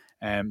tournament.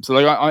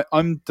 So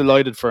I'm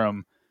delighted for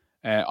him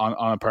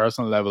on a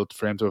personal level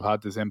for him to have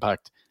had this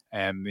impact.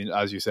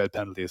 As you said,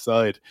 penalty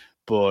aside.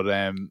 But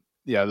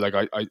yeah, like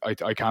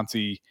I can't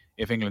see,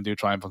 if England do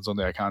triumph on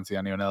Sunday, I can't see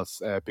anyone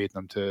else beating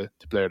them to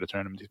player of the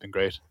tournament. He's been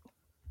great.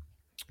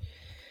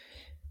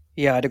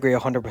 Yeah, I'd agree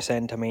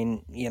 100%. I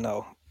mean,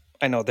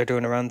 I know they're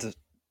doing around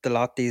the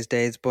lot these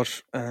days, but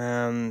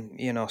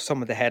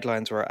some of the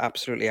headlines were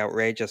absolutely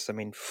outrageous. I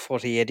mean,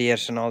 footy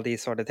idiot and all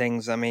these sort of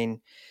things. I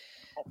mean,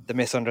 the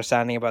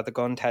misunderstanding about the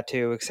gun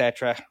tattoo,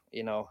 etc.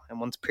 And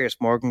once Piers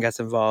Morgan gets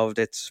involved,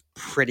 it's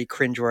pretty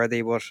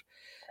cringeworthy.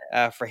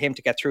 But for him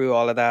to get through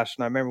all of that,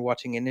 and I remember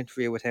watching an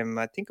interview with him,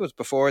 I think it was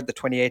before the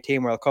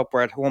 2018 World Cup,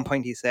 where at one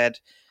point he said,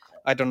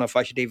 I don't know if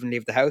I should even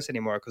leave the house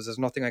anymore because there's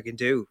nothing I can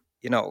do.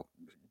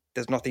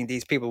 There's nothing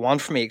these people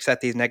want from me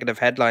except these negative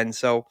headlines.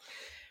 So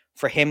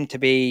for him to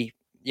be,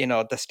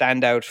 the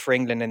standout for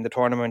England in the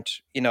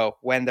tournament,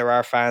 when there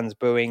are fans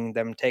booing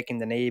them, taking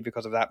the knee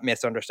because of that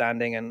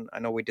misunderstanding, and I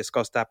know we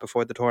discussed that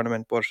before the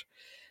tournament, but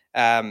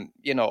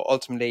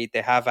ultimately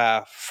they have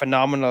a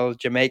phenomenal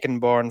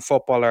Jamaican-born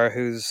footballer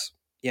who's,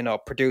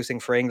 producing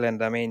for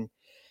England. I mean,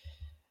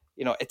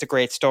 it's a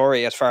great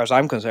story as far as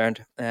I'm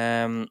concerned.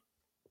 Has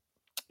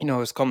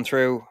come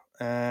through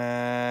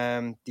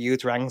the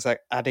youth ranks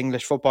at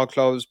English football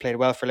clubs, played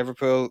well for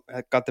Liverpool,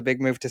 got the big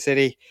move to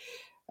City,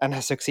 and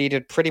has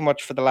succeeded pretty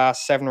much for the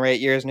last 7 or 8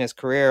 years in his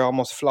career,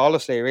 almost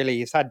flawlessly, really.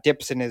 He's had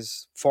dips in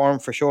his form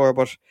for sure,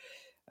 but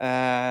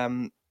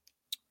to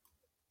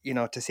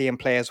see him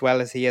play as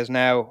well as he is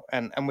now,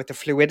 and with the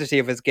fluidity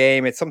of his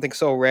game, it's something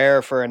so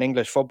rare for an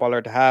English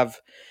footballer to have.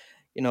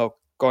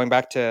 Going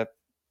back to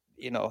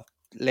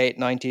late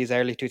 90s,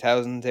 early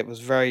 2000s, it was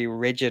very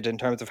rigid in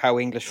terms of how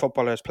English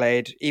footballers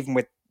played, even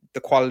with the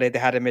quality they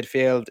had in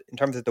midfield. In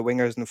terms of the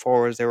wingers and the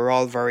forwards, they were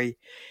all very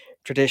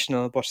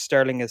traditional, but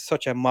Sterling is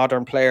such a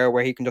modern player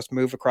where he can just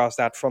move across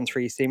that front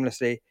three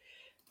seamlessly.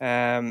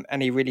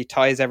 And he really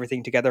ties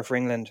everything together for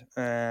England.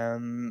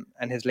 And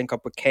his link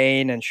up with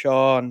Kane and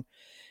Shaw and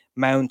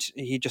Mount,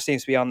 he just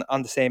seems to be on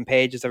the same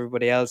page as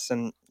everybody else,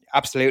 and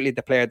absolutely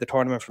the player of the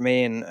tournament for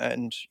me.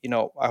 And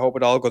I hope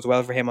it all goes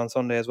well for him on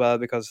Sunday as well,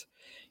 because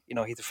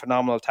he's a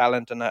phenomenal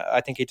talent, and I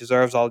think he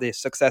deserves all the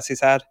success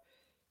he's had.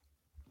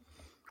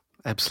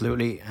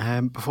 Absolutely.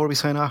 Before we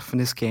sign off in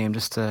this game,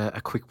 just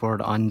a quick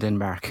word on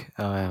Denmark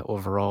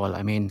overall.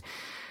 I mean,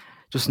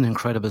 just an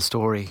incredible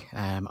story.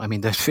 I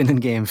mean, the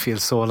Finland game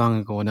feels so long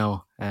ago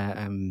now,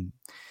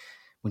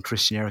 when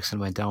Christian Eriksen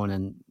went down,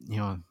 and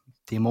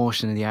the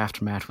emotion in the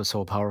aftermath was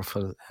so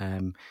powerful.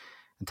 And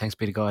thanks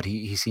be to God,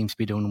 he seems to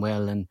be doing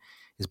well and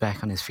is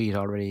back on his feet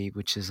already,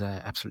 which is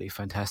absolutely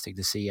fantastic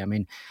to see. I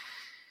mean,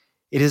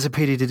 it is a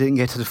pity they didn't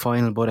get to the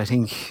final, but I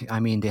think,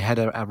 they had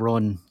a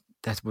run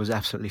that was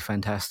absolutely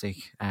fantastic.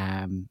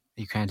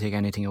 You can't take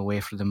anything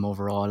away from them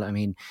overall. I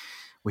mean,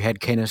 we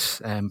had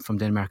Kenneth from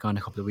Denmark on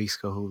a couple of weeks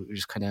ago, who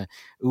just kind of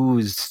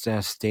oozed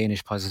that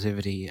Danish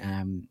positivity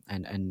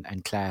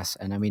and class.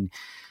 And I mean,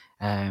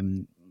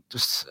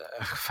 just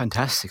a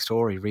fantastic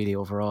story, really,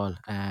 overall.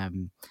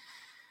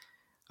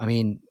 I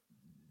mean,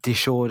 they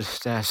showed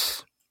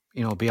that,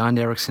 beyond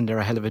Eriksen, they're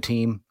a hell of a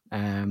team,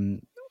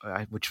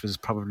 which was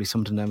probably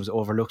something that was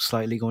overlooked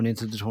slightly going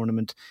into the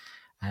tournament.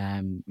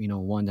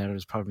 One that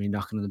was probably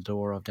knocking on the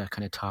door of that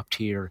kind of top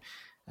tier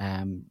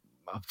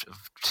of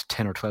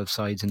 10 or 12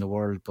 sides in the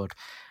world. But,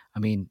 I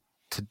mean,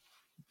 to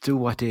do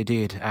what they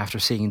did after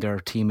seeing their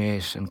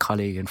teammate and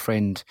colleague and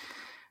friend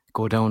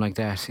go down like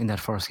that in that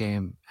first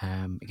game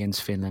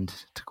against Finland,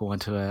 to go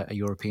into a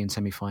European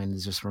semi-final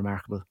is just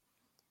remarkable.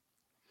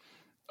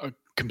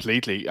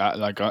 Completely.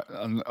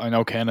 I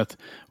know Kenneth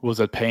was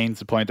at pains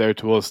to point out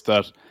to us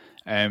that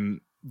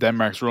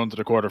Denmark's run to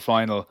the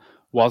quarter-final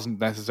wasn't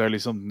necessarily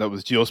something that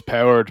was just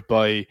powered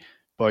by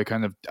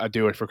kind of a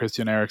do it for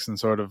Christian Eriksen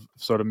sort of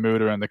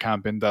mood around the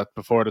camp, in that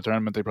before the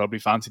tournament they probably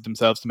fancied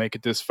themselves to make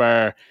it this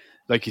far.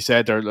 Like you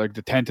said, they're like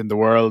the 10th in the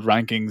world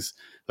rankings.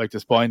 Like,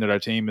 this point that our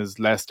team is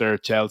Leicester,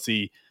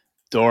 Chelsea,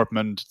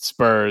 Dortmund,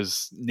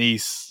 Spurs,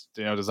 Nice.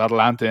 There's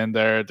Atalanta in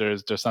there.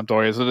 There's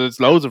Sampdoria. So there's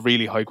loads of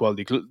really high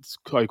quality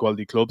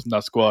clubs in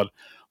that squad.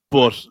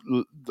 But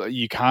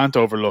you can't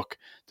overlook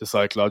the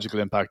psychological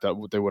impact that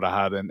they would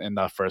have had in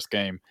that first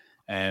game.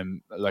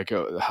 Having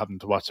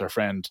to watch their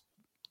friend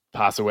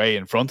pass away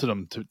in front of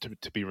them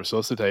to be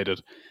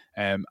resuscitated,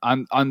 and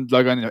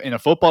like in a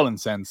footballing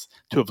sense,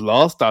 to have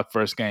lost that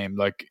first game,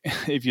 like,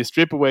 if you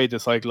strip away the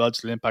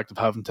psychological impact of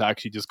having to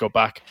actually just go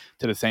back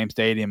to the same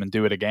stadium and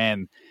do it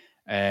again,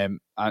 and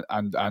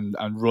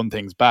run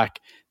things back,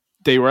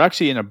 they were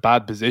actually in a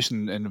bad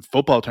position in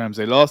football terms.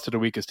 They lost to the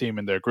weakest team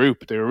in their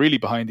group. They were really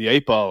behind the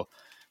 8 ball,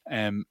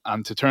 and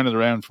to turn it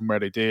around from where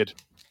they did,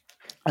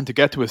 and to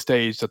get to a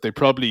stage that they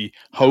probably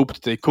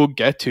hoped they could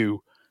get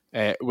to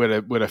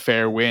with a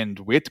fair wind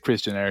with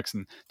Christian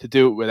Eriksen, to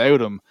do it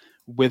without him,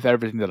 with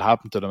everything that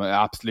happened to them, it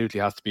absolutely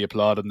has to be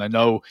applauded. And I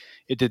know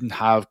it didn't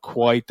have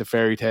quite the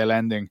fairy tale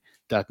ending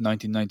that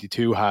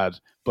 1992 had,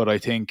 but I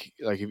think,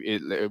 like,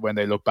 when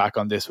they look back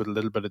on this with a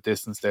little bit of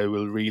distance, they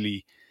will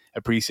really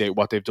appreciate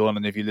what they've done.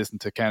 And if you listen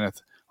to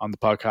Kenneth on the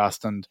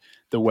podcast and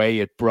the way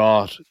it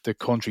brought the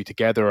country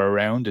together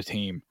around a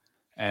team,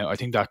 I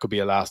think that could be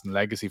a lasting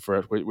legacy for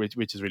it,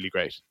 which is really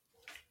great.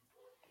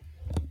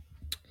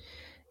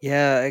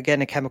 Yeah,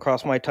 again, it came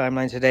across my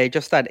timeline today.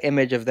 Just that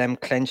image of them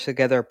clenched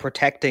together,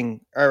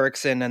 protecting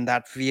Ericsson and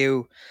that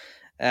view,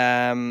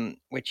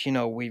 which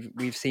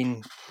we've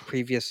seen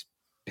previous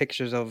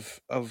pictures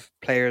of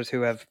players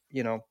who have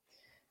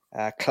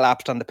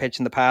collapsed on the pitch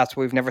in the past.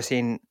 We've never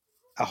seen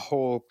a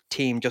whole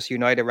team just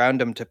unite around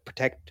them to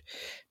protect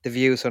the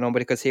view, so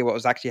nobody could see what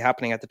was actually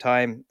happening at the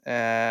time.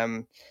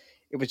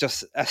 It was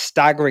just a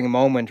staggering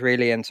moment,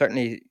 really, and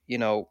certainly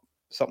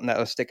something that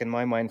will stick in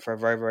my mind for a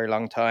very, very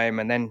long time.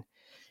 And then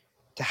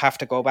to have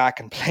to go back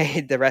and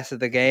play the rest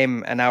of the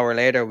game an hour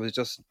later was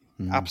just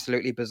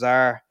absolutely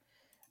bizarre.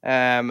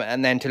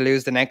 And then to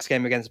lose the next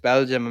game against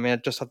Belgium, I mean, I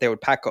just thought they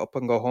would pack up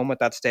and go home at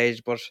that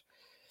stage. But,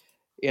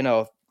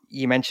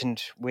 you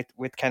mentioned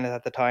with Kenneth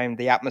at the time,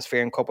 the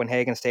atmosphere in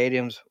Copenhagen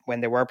stadiums when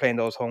they were playing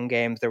those home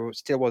games,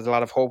 still was a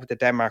lot of hope that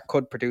Denmark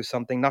could produce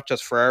something, not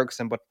just for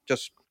Ericsson, but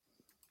just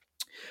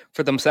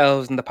for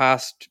themselves in the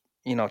past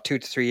 2 to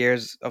 3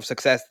 years of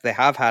success they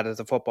have had as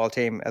a football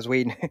team, as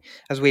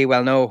we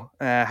well know,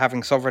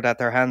 having suffered at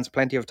their hands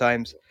plenty of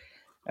times.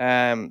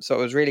 So it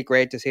was really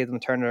great to see them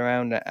turn it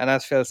around. And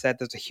as Phil said,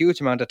 there's a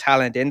huge amount of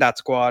talent in that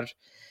squad,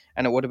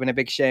 and it would have been a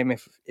big shame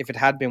if it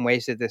had been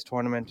wasted this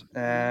tournament.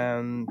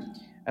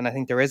 And I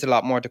think there is a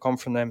lot more to come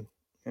from them.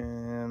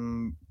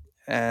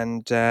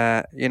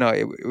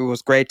 It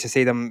was great to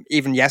see them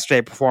even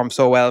yesterday perform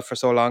so well for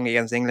so long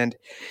against England,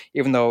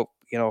 even though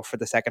for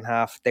the second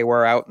half they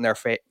were out in their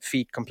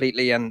feet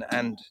completely, and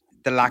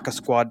the lack of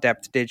squad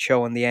depth did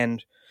show in the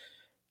end.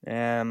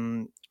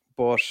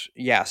 But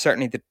yeah,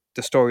 certainly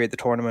the story of the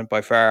tournament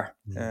by far.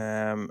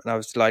 And I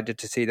was delighted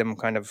to see them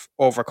kind of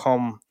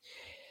overcome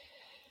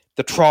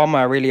the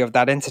trauma really of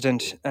that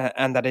incident,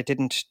 and that it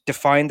didn't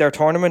define their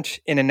tournament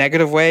in a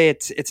negative way.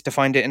 It's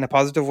defined it in a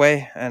positive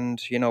way.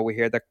 And we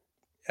hear that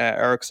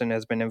Ericsson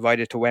has been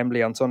invited to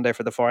Wembley on Sunday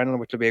for the final,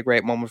 which will be a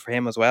great moment for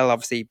him as well,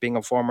 obviously being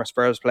a former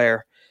Spurs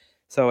player.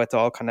 So it's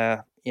all kind of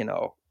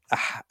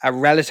a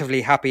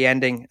relatively happy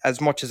ending, as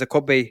much as it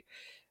could be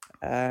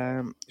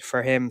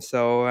for him.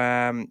 So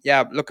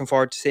looking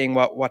forward to seeing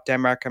what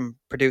Denmark can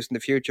produce in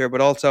the future,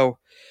 but also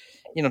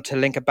to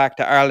link it back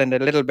to Ireland a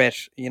little bit,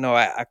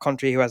 a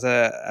country who has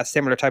a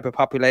similar type of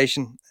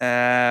population,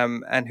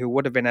 and who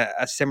would have been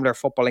a similar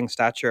footballing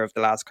stature of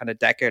the last kind of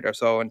decade or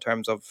so in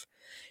terms of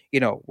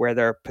where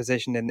they're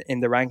positioned in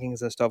the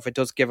rankings and stuff. It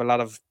does give a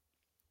lot of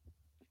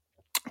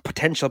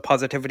potential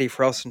positivity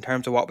for us in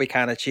terms of what we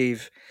can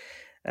achieve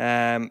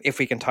if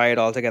we can tie it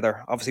all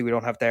together. Obviously we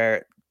don't have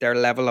their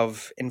level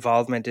of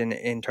involvement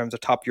in terms of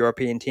top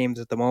European teams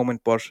at the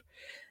moment, but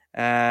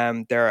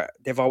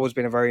they've always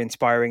been a very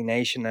inspiring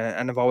nation,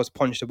 and have always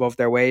punched above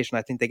their weight, and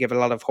I think they give a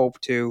lot of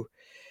hope to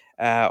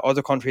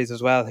other countries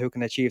as well who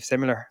can achieve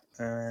similar.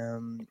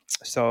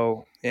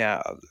 So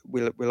yeah,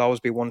 we'll always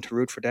be one to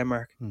root for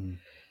Denmark.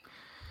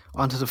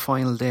 On to the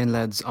final then,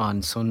 lads,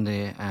 on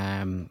Sunday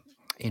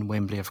in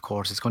Wembley, of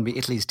course. It's going to be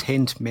Italy's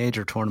 10th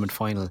major tournament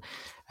final.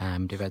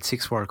 They've had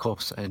 6 World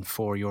Cups and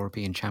 4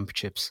 European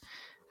Championships,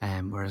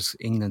 whereas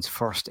England's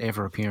first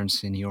ever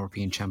appearance in the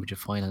European Championship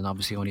final, and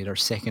obviously only their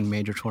second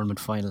major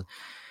tournament final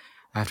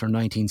after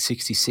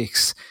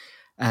 1966.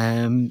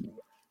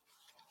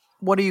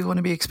 What are you going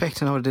to be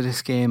expecting out of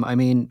this game? I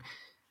mean,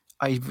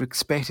 I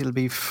expect it'll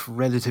be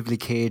relatively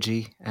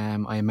cagey.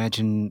 I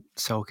imagine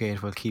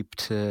Southgate will keep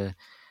to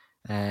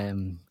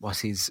what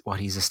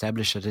he's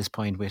established at this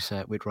point with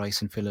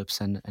Rice and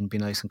Phillips, and be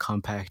nice and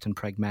compact and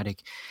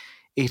pragmatic.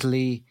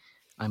 Italy,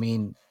 I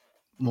mean,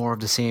 more of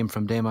the same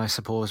from them, I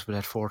suppose, with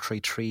that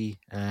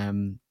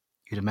 4-3-3.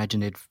 You'd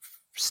imagine they'd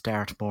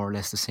start more or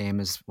less the same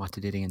as what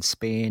they did against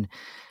Spain.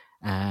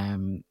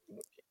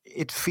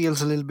 It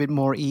feels a little bit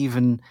more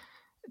even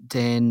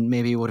than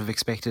maybe you would have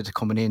expected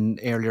coming in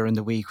earlier in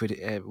the week with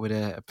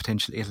a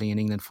potential Italy and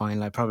England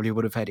final. I probably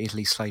would have had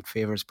Italy slight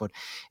favours, but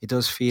it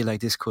does feel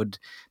like this could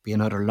be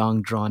another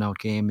long drawn out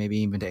game, maybe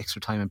even to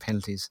extra time and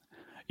penalties.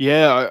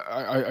 Yeah,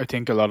 I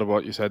think a lot of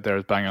what you said there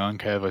is bang on,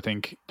 Kev. I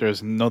think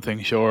there's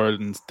nothing surer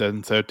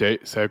than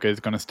Southgate is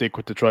going to stick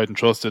with the tried and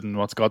trusted and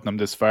what's gotten him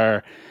this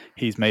far.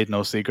 He's made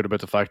no secret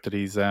about the fact that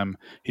he's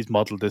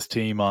modelled this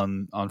team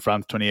on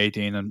France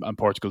 2018 and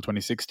Portugal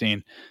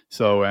 2016.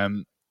 So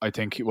I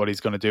think what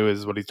he's going to do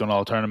is what he's done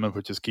all tournament,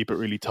 which is keep it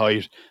really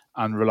tight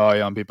and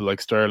rely on people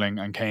like Sterling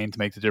and Kane to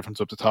make the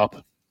difference up the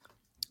top.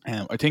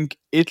 I think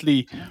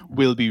Italy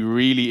will be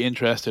really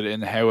interested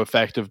in how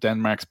effective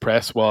Denmark's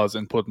press was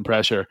in putting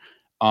pressure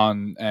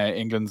on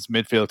England's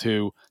midfield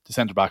to the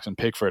centre-backs and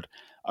Pickford.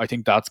 I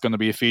think that's going to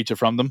be a feature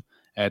from them.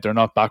 They're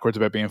not backwards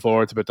about being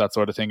forwards, about that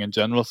sort of thing in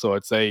general. So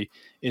I'd say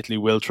Italy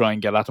will try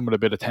and get at them with a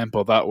bit of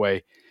tempo that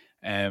way.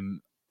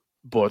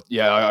 But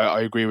yeah,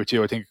 I agree with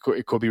you. I think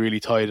it could be really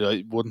tight.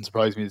 It wouldn't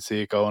surprise me to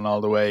see it going all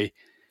the way.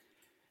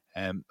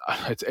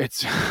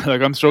 It's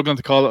like I'm struggling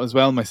to call it as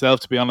well myself,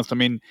 to be honest. I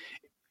mean,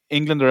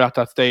 England are at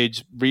that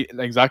stage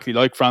exactly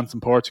like France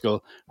and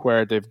Portugal,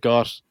 where they've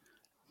got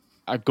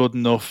a good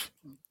enough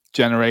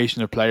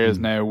generation of players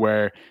now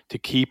where to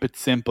keep it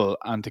simple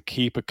and to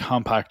keep it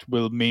compact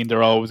will mean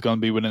they're always going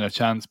to be within a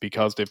chance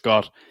because they've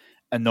got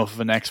enough of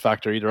an X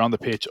factor either on the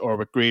pitch or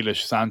with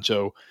Grealish,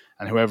 Sancho,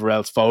 and whoever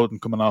else,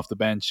 Foden coming off the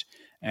bench.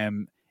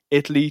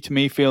 Italy, to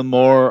me, feel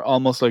more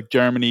almost like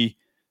Germany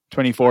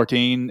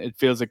 2014. It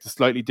feels like a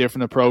slightly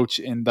different approach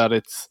in that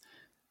it's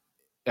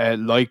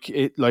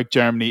like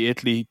Germany.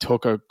 Italy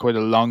took quite a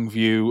long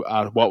view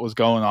at what was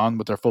going on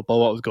with their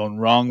football, what was going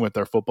wrong with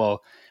their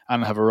football,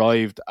 and have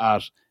arrived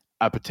at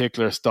a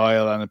particular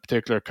style and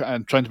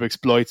trying to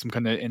exploit some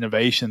kind of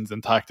innovations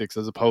and tactics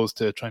as opposed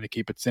to trying to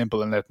keep it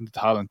simple and letting the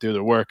talent do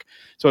their work.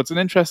 So it's an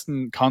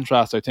interesting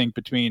contrast, I think,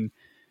 between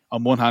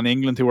on one hand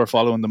England, who are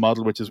following the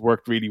model which has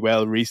worked really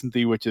well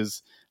recently, which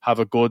is have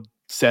a good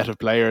set of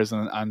players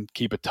and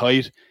keep it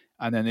tight,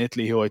 and then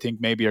Italy, who I think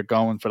maybe are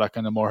going for that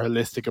kind of more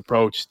holistic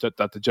approach that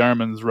the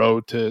Germans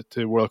rode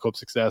to World Cup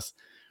success.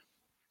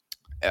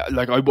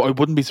 I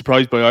wouldn't be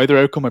surprised by either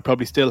outcome. I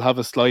probably still have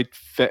a slight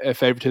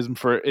favoritism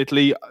for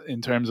Italy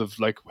in terms of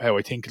like how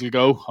I think it'll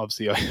go.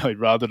 Obviously, I'd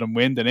rather them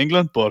win than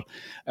England, but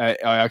I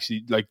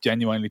actually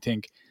genuinely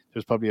think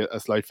there's probably a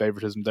slight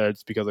favoritism there.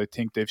 It's because I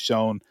think they've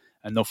shown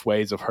enough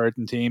ways of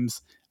hurting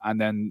teams,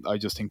 and then I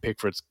just think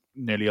Pickford's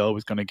nearly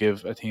always going to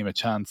give a team a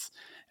chance.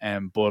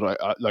 But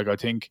I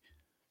think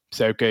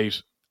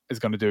Southgate is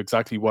going to do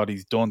exactly what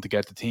he's done to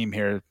get the team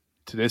here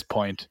to this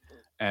point,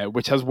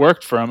 which has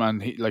worked for him,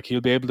 and he'll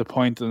be able to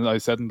point. And I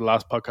said in the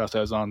last podcast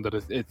I was on that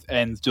it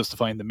ends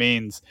justifying the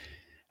means.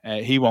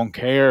 He won't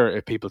care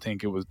if people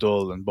think it was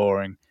dull and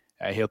boring.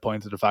 He'll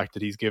point to the fact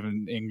that he's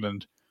given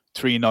England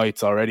 3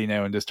 nights already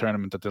now in this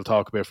tournament that they'll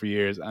talk about for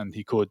years, and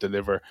he could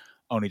deliver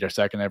only their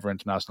second ever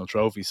international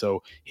trophy.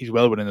 So he's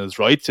well within his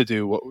right to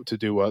do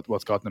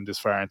what's gotten him this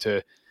far and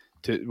to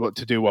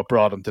do what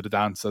brought him to the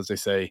dance, as they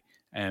say.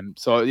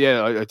 So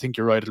yeah, I think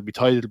you're right. It'll be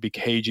tight. It'll be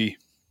cagey.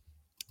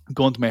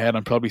 Going to my head,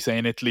 I'm probably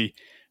saying Italy,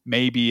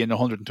 maybe in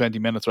 120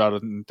 minutes rather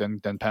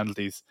than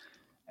penalties.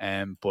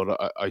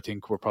 But I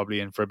think we're probably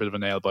in for a bit of a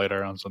nail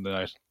biter on Sunday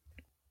night.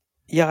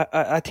 Yeah,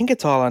 I think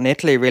it's all on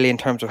Italy really in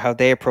terms of how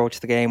they approach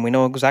the game. We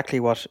know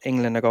exactly what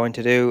England are going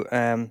to do.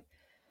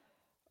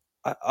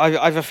 I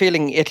have a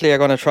feeling Italy are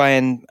going to try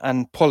and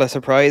pull a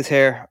surprise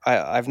here.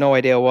 I've no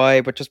idea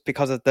why, but just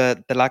because of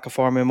the lack of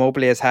form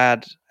Immobile has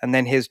had, and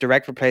then his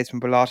direct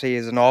replacement Belotti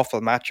is an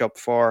awful matchup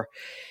for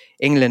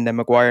England and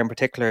Maguire in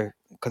particular,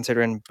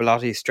 considering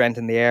Belotti's strength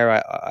in the air.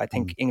 I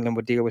think England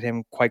would deal with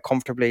him quite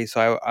comfortably.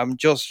 So I'm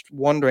just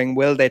wondering,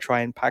 will they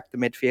try and pack the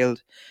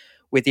midfield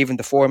with even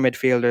the 4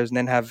 midfielders and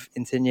then have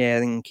Insigne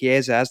and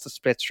Chiesa as the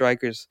split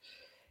strikers?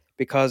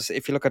 Because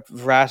if you look at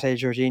Verratti,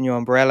 Jorginho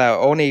and Barella,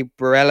 only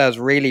Barella is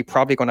really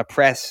probably going to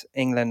press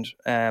England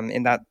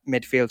in that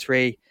midfield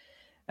 3.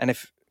 And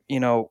if,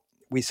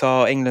 we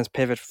saw England's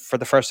pivot for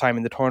the first time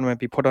in the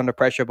tournament be put under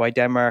pressure by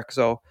Denmark.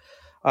 So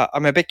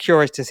I'm a bit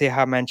curious to see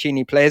how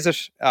Mancini plays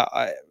it.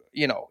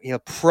 He'll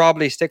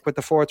probably stick with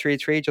the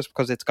 4-3-3 just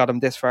because it's got him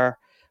this far.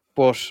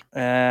 But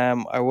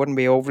I wouldn't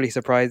be overly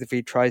surprised if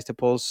he tries to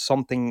pull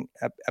something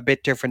a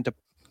bit different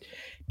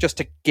just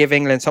to give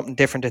England something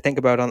different to think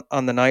about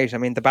on the night. I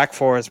mean, the back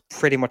 4 is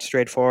pretty much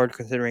straightforward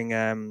considering,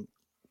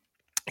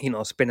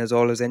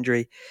 Spinazzola's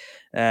injury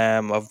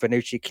of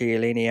Bonucci,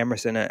 Chiellini,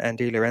 Emerson and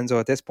Di Lorenzo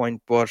at this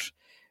point. But,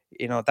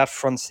 that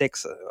front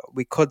 6,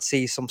 we could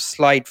see some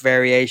slight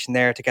variation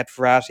there to get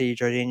Verratti,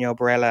 Jorginho,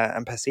 Barella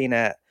and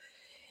Pessina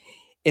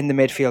in the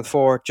midfield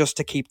 4 just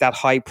to keep that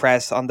high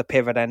press on the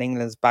pivot and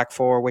England's back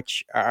 4,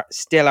 which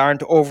still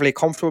aren't overly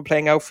comfortable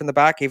playing out from the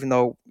back, even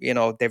though,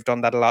 they've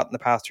done that a lot in the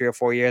past 3 or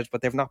 4 years,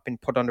 but they've not been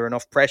put under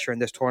enough pressure in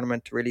this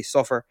tournament to really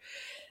suffer.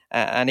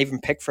 And even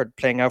Pickford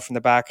playing out from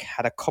the back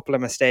had a couple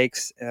of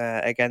mistakes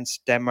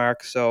against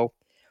Denmark. So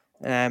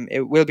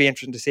it will be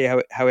interesting to see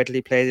how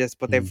Italy plays this,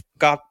 but they've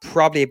got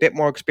probably a bit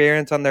more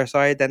experience on their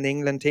side than the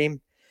England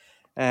team.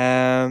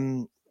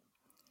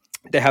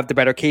 They have the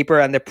better keeper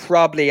and they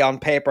probably on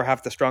paper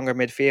have the stronger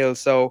midfield.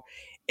 So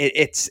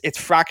it's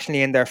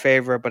fractionally in their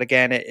favour. But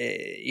again,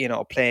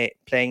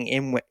 playing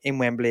in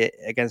Wembley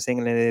against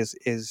England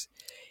is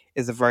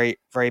a very,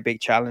 very big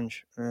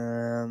challenge.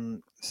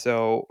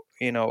 So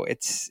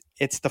it's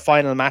the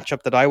final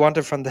matchup that I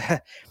wanted from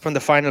the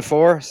final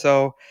 4.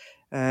 So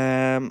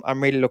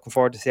I'm really looking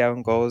forward to see how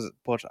it goes.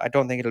 But I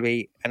don't think it'll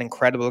be an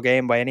incredible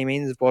game by any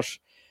means. But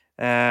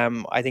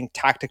I think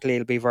tactically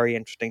it'll be very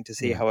interesting to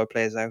see how it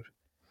plays out.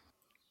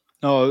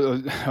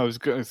 No, I was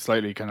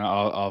slightly kind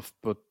of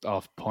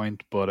off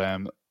point, but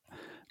I'm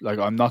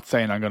not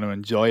saying I'm going to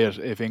enjoy it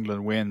if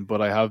England win,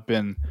 but I have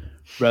been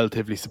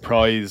relatively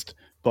surprised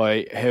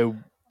by how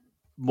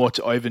much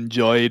I've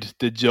enjoyed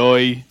the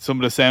joy some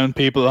of the sound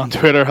people on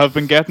Twitter have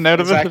been getting out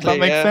of it, if that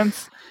makes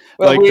sense.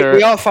 Well,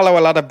 we all follow a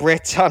lot of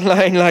Brits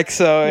online,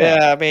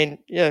 I mean,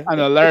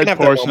 and a large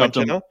portion of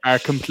them are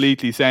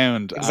completely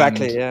sound.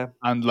 Exactly,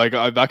 and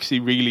I've actually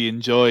really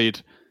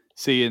enjoyed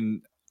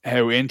seeing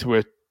how into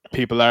it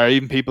people are,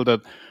 even people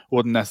that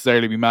wouldn't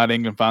necessarily be mad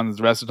England fans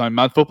the rest of the time,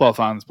 mad football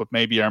fans, but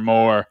maybe are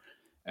more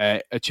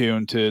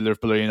attuned to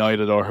Liverpool or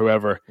United or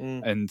whoever,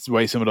 and the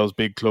way some of those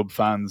big club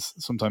fans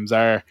sometimes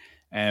are.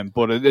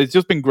 But it's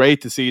just been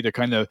great to see the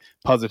kind of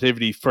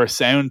positivity for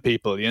sound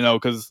people,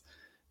 because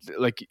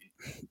like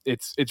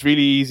it's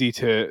really easy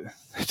to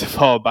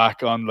fall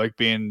back on like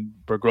being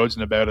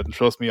begrudging about it, and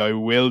trust me, I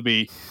will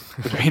be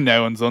between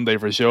now and Sunday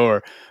for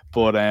sure.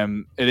 But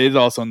it is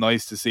also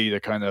nice to see the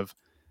kind of,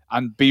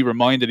 and be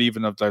reminded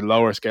even of the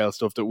lower scale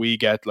stuff that we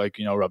get, like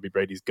Robbie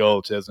Brady's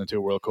goal,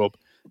 2002 World Cup,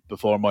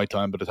 before my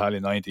time, but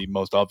Italian 90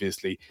 most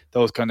obviously.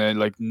 Those kind of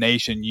like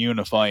nation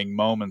unifying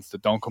moments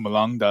that don't come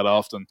along that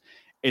often.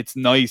 It's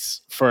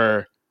nice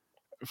for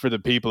the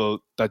people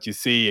that you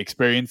see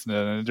experiencing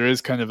it, and there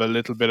is kind of a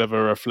little bit of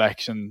a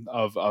reflection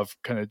of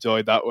kind of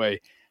joy that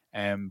way.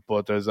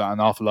 But there's an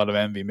awful lot of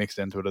envy mixed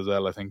into it as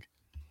well, I think.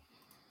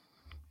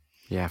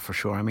 Yeah, for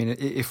sure. I mean,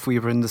 if we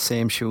were in the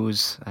same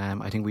shoes,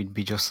 I think we'd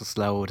be just as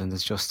loud and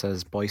just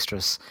as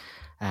boisterous,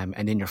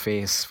 and in your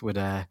face with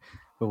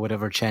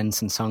whatever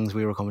chants and songs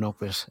we were coming up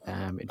with.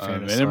 In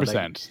fairness,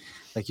 100%.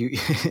 Like you,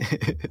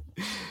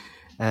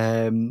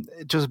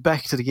 just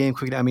back to the game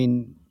quickly. I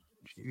mean,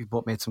 you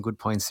both made some good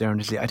points there on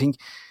Italy. I think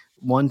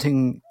one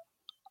thing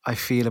I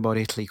feel about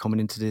Italy coming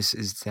into this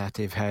is that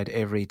they've had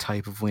every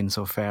type of win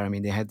so far. I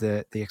mean, they had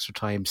the extra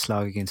time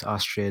slog against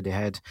Austria. They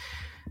had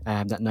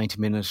that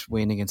 90-minute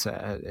win against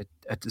a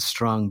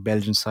strong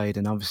Belgian side,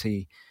 and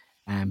obviously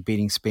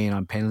beating Spain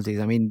on penalties.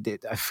 I mean,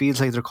 it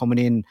feels like they're coming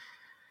in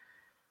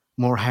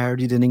more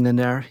hardy than England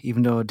are,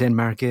 even though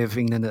Denmark gave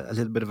England a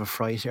little bit of a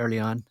fright early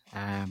on,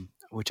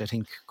 which I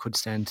think could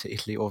stand to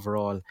Italy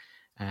overall.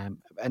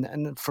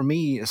 And for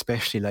me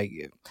especially, like,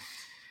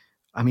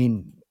 I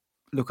mean,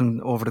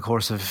 looking over the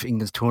course of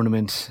England's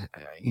tournament,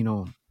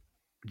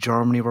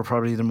 Germany were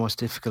probably the most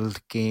difficult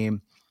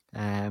game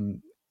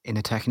in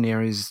attacking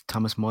areas.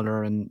 Thomas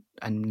Muller and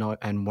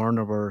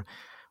Werner were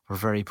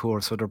very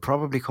poor, so they're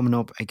probably coming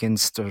up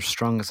against their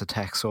strongest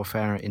attack so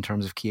far in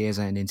terms of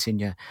Chiesa and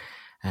Insigne,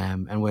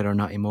 and whether or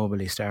not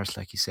Immobile starts,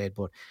 like you said.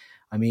 But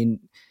I mean,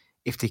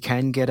 if they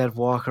can get at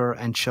Walker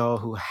and Shaw,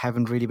 who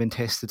haven't really been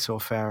tested so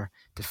far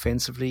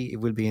defensively, it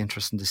will be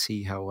interesting to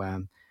see how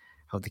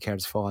the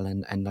cards fall.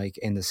 And like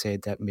Enda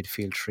said, that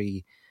midfield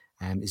three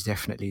is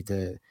definitely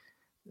the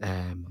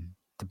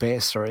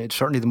best, or it's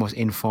certainly the most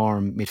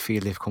informed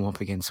midfield they've come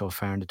up against so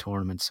far in the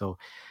tournament. So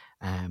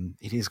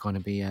it is going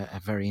to be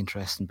a very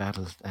interesting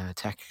battle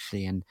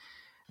tactically and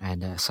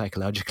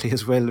psychologically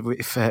as well,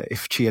 if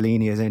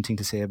Chiellini has anything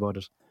to say about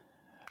it.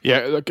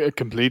 Yeah, look,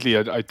 completely.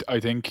 I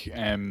think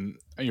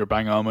you're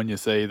bang on when you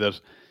say that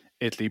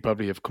Italy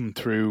probably have come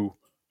through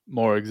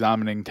more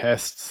examining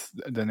tests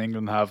than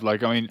England have.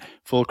 Like, I mean,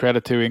 full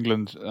credit to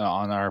England.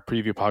 On our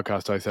preview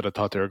podcast, I said I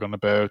thought they were going to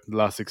bow out in the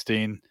last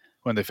 16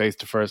 when they faced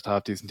the first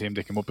half decent team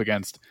they came up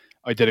against.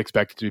 I did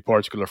expect it to be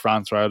Portugal or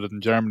France rather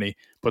than Germany,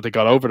 but they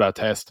got over that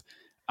test,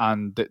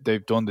 and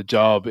they've done the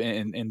job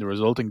in the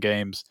resulting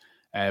games.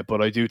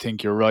 But I do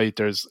think you're right.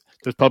 There's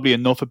probably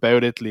enough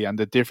about Italy and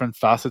the different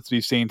facets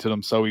we've seen to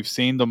them. So we've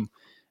seen them,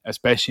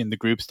 especially in the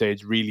group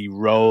stage, really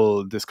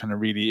roll this kind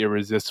of really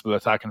irresistible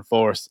attacking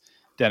force.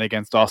 Then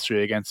against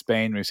Austria, against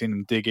Spain, we've seen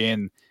them dig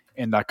in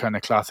that kind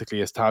of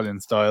classically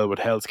Italian style with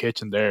Hell's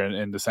Kitchen there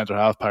in the centre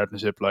half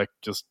partnership, like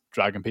just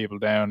dragging people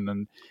down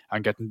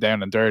and getting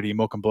down and dirty,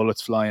 mucking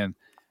bullets flying.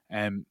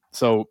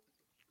 So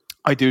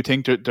I do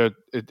think that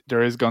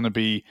there is going to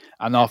be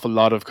an awful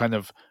lot of kind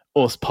of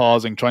us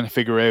pausing, trying to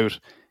figure out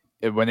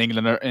when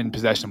England are in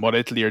possession what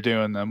Italy are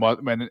doing, and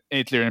when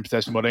Italy are in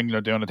possession what England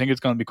are doing. I think it's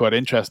going to be quite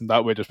interesting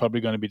that way. There's probably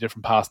going to be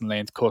different passing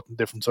lanes cut and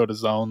different sort of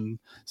zonal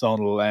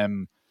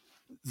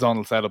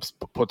setups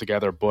put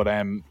together. But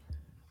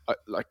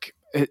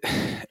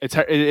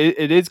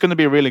it is going to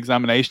be a real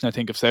examination, I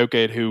think, of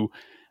Southgate, who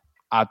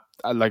at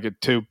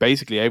to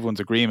basically everyone's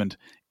agreement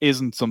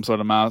isn't some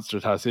sort of master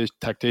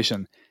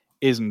tactician,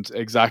 isn't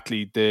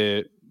exactly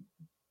the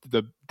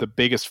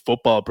biggest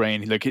football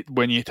brain. Like,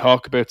 when you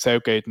talk about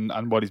Southgate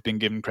and what he's been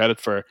given credit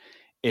for,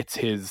 it's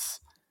his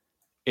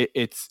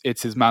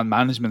man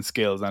management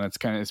skills, and it's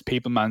kind of his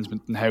people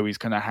management and how he's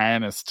kind of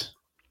harnessed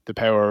the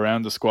power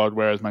around the squad.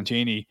 Whereas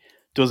Mancini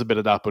does a bit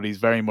of that, but he's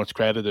very much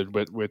credited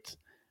with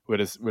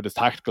his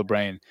tactical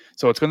brain.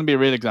 So it's going to be a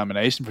real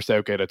examination for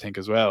Southgate, I think,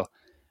 as well.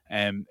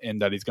 In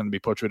that he's going to be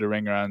put through the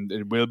ringer, and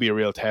it will be a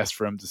real test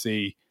for him to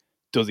see,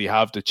 does he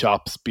have the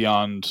chops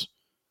beyond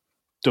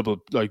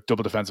double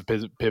defensive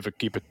pivot,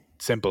 keep it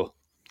simple?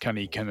 Can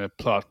he kind of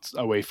plot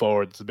a way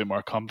forward that's a bit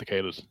more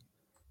complicated?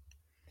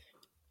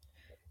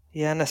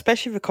 Yeah, and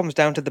especially if it comes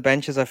down to the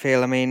benches, I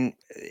feel, I mean,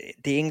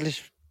 the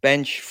English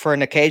bench for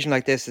an occasion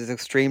like this is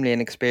extremely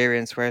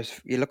inexperienced, whereas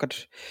you look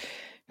at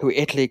who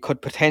Italy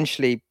could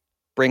potentially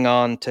bring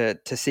on to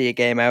see a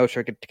game out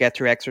or to get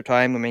through extra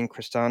time. I mean,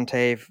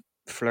 Cristante,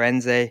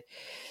 Florenzi,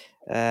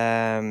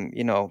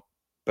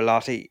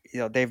 Belotti,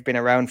 they've been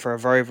around for a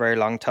very, very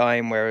long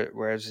time,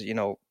 whereas,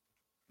 in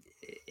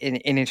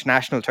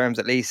international terms,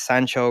 at least,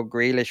 Sancho,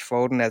 Grealish,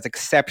 Foden, as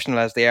exceptional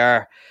as they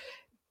are,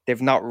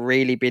 they've not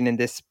really been in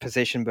this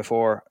position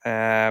before,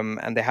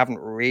 and they haven't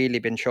really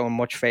been showing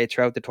much faith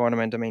throughout the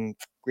tournament. I mean,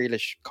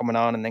 Grealish coming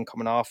on and then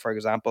coming off, for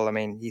example. I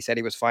mean, he said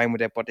he was fine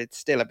with it, but it's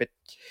still a bit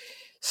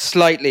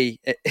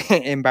slightly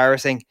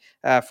embarrassing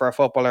for a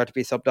footballer to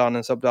be subbed on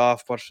and subbed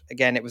off. But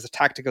again, it was a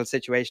tactical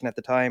situation at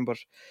the time. But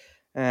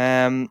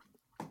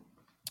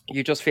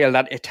you just feel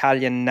that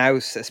Italian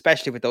nous,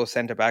 especially with those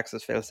centre backs,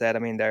 as Phil said. I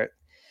mean, they're,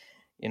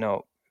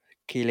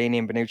 Chiellini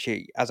and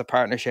Bonucci as a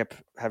partnership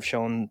have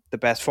shown the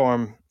best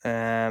form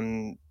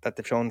that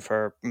they've shown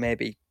for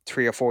maybe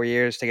 3 or 4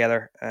 years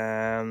together.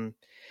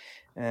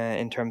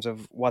 In terms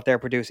of what they're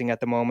producing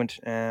at the moment,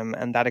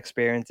 and that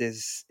experience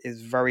is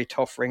very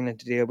tough for England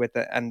to deal with,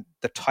 and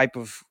the type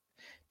of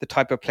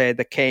play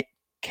that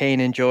Kane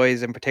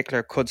enjoys in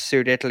particular could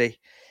suit Italy.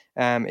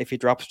 If he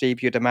drops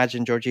deep, you'd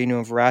imagine Jorginho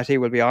and Verratti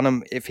will be on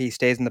him. If he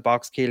stays in the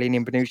box, Chiellini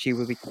and Bonucci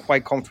will be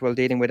quite comfortable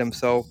dealing with him.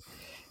 So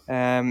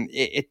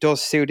it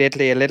does suit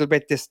Italy a little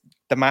bit,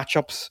 the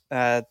matchups,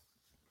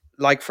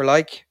 like for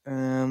like.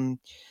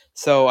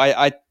 So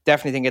I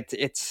definitely think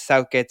it's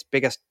Southgate's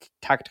biggest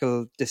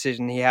tactical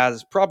decision he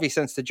has, probably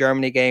since the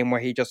Germany game, where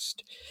he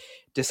just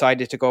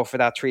decided to go for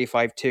that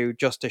 3-5-2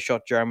 just to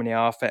shut Germany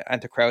off and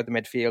to crowd the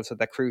midfield so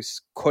that Kroos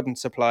couldn't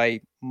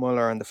supply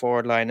Muller on the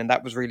forward line. And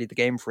that was really the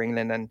game for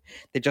England, and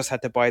they just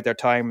had to bide their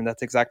time, and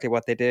that's exactly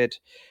what they did.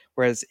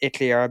 Whereas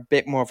Italy are a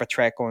bit more of a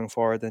threat going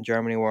forward than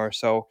Germany were.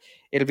 So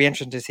it'll be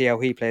interesting to see how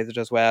he plays it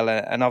as well.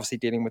 And obviously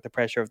dealing with the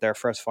pressure of their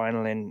first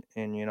final in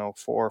 4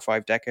 or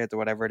 5 decades or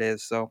whatever it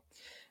is. So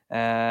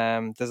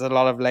there's a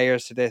lot of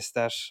layers to this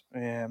that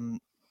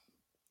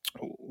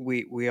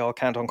we all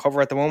can't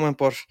uncover at the moment,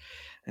 but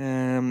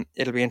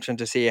it'll be interesting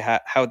to see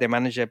how they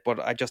manage it. But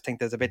I just think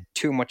there's a bit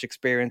too much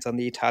experience on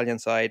the Italian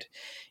side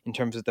in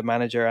terms of the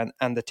manager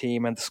and the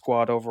team and the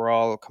squad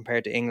overall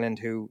compared to England,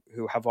 who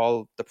have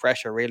all the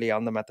pressure really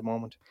on them at the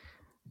moment.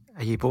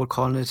 Are you both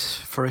calling it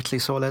for Italy,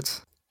 so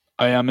lads?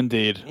 I am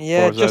indeed.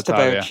 Yeah, just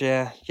about.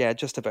 Yeah,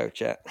 just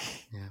about. Yeah.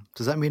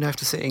 Does that mean I have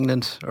to say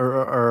England,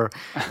 or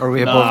are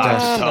we above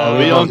that? No,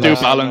 we don't do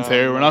balance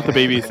here. We're not the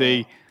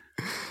BBC.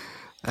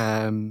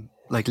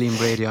 Like Liam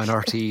Brady on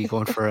RTE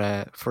going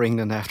for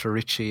England after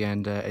Richie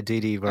and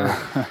Adidi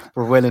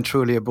we're well and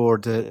truly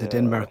aboard the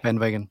Denmark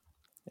bandwagon.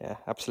 Yeah,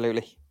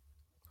 absolutely.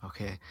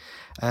 Okay.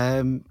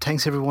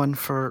 Thanks everyone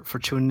for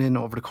tuning in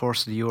over the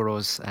course of the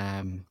Euros.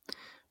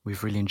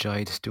 We've really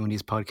enjoyed doing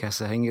these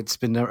podcasts. I think it's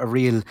been a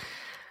real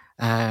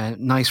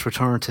nice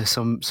return to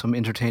some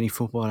entertaining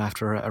football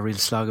after a real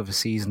slog of a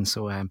season.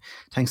 So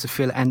thanks to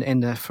Phil and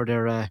Enda for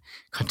their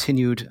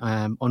continued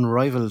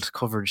unrivaled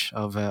coverage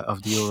of the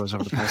Euros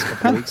over the past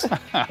couple of weeks.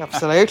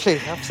 Absolutely.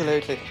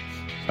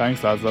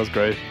 Thanks, lads. That was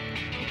great.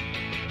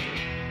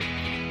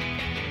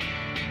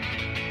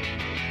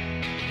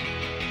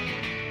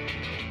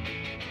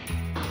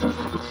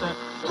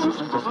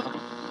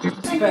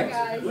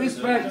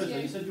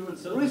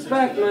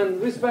 Respect, man.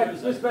 Respect.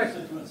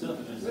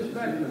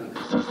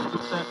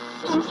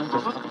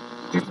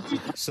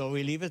 So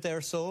we leave it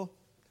there, so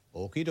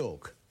okie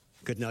doke.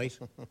 Good night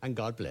and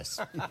God bless.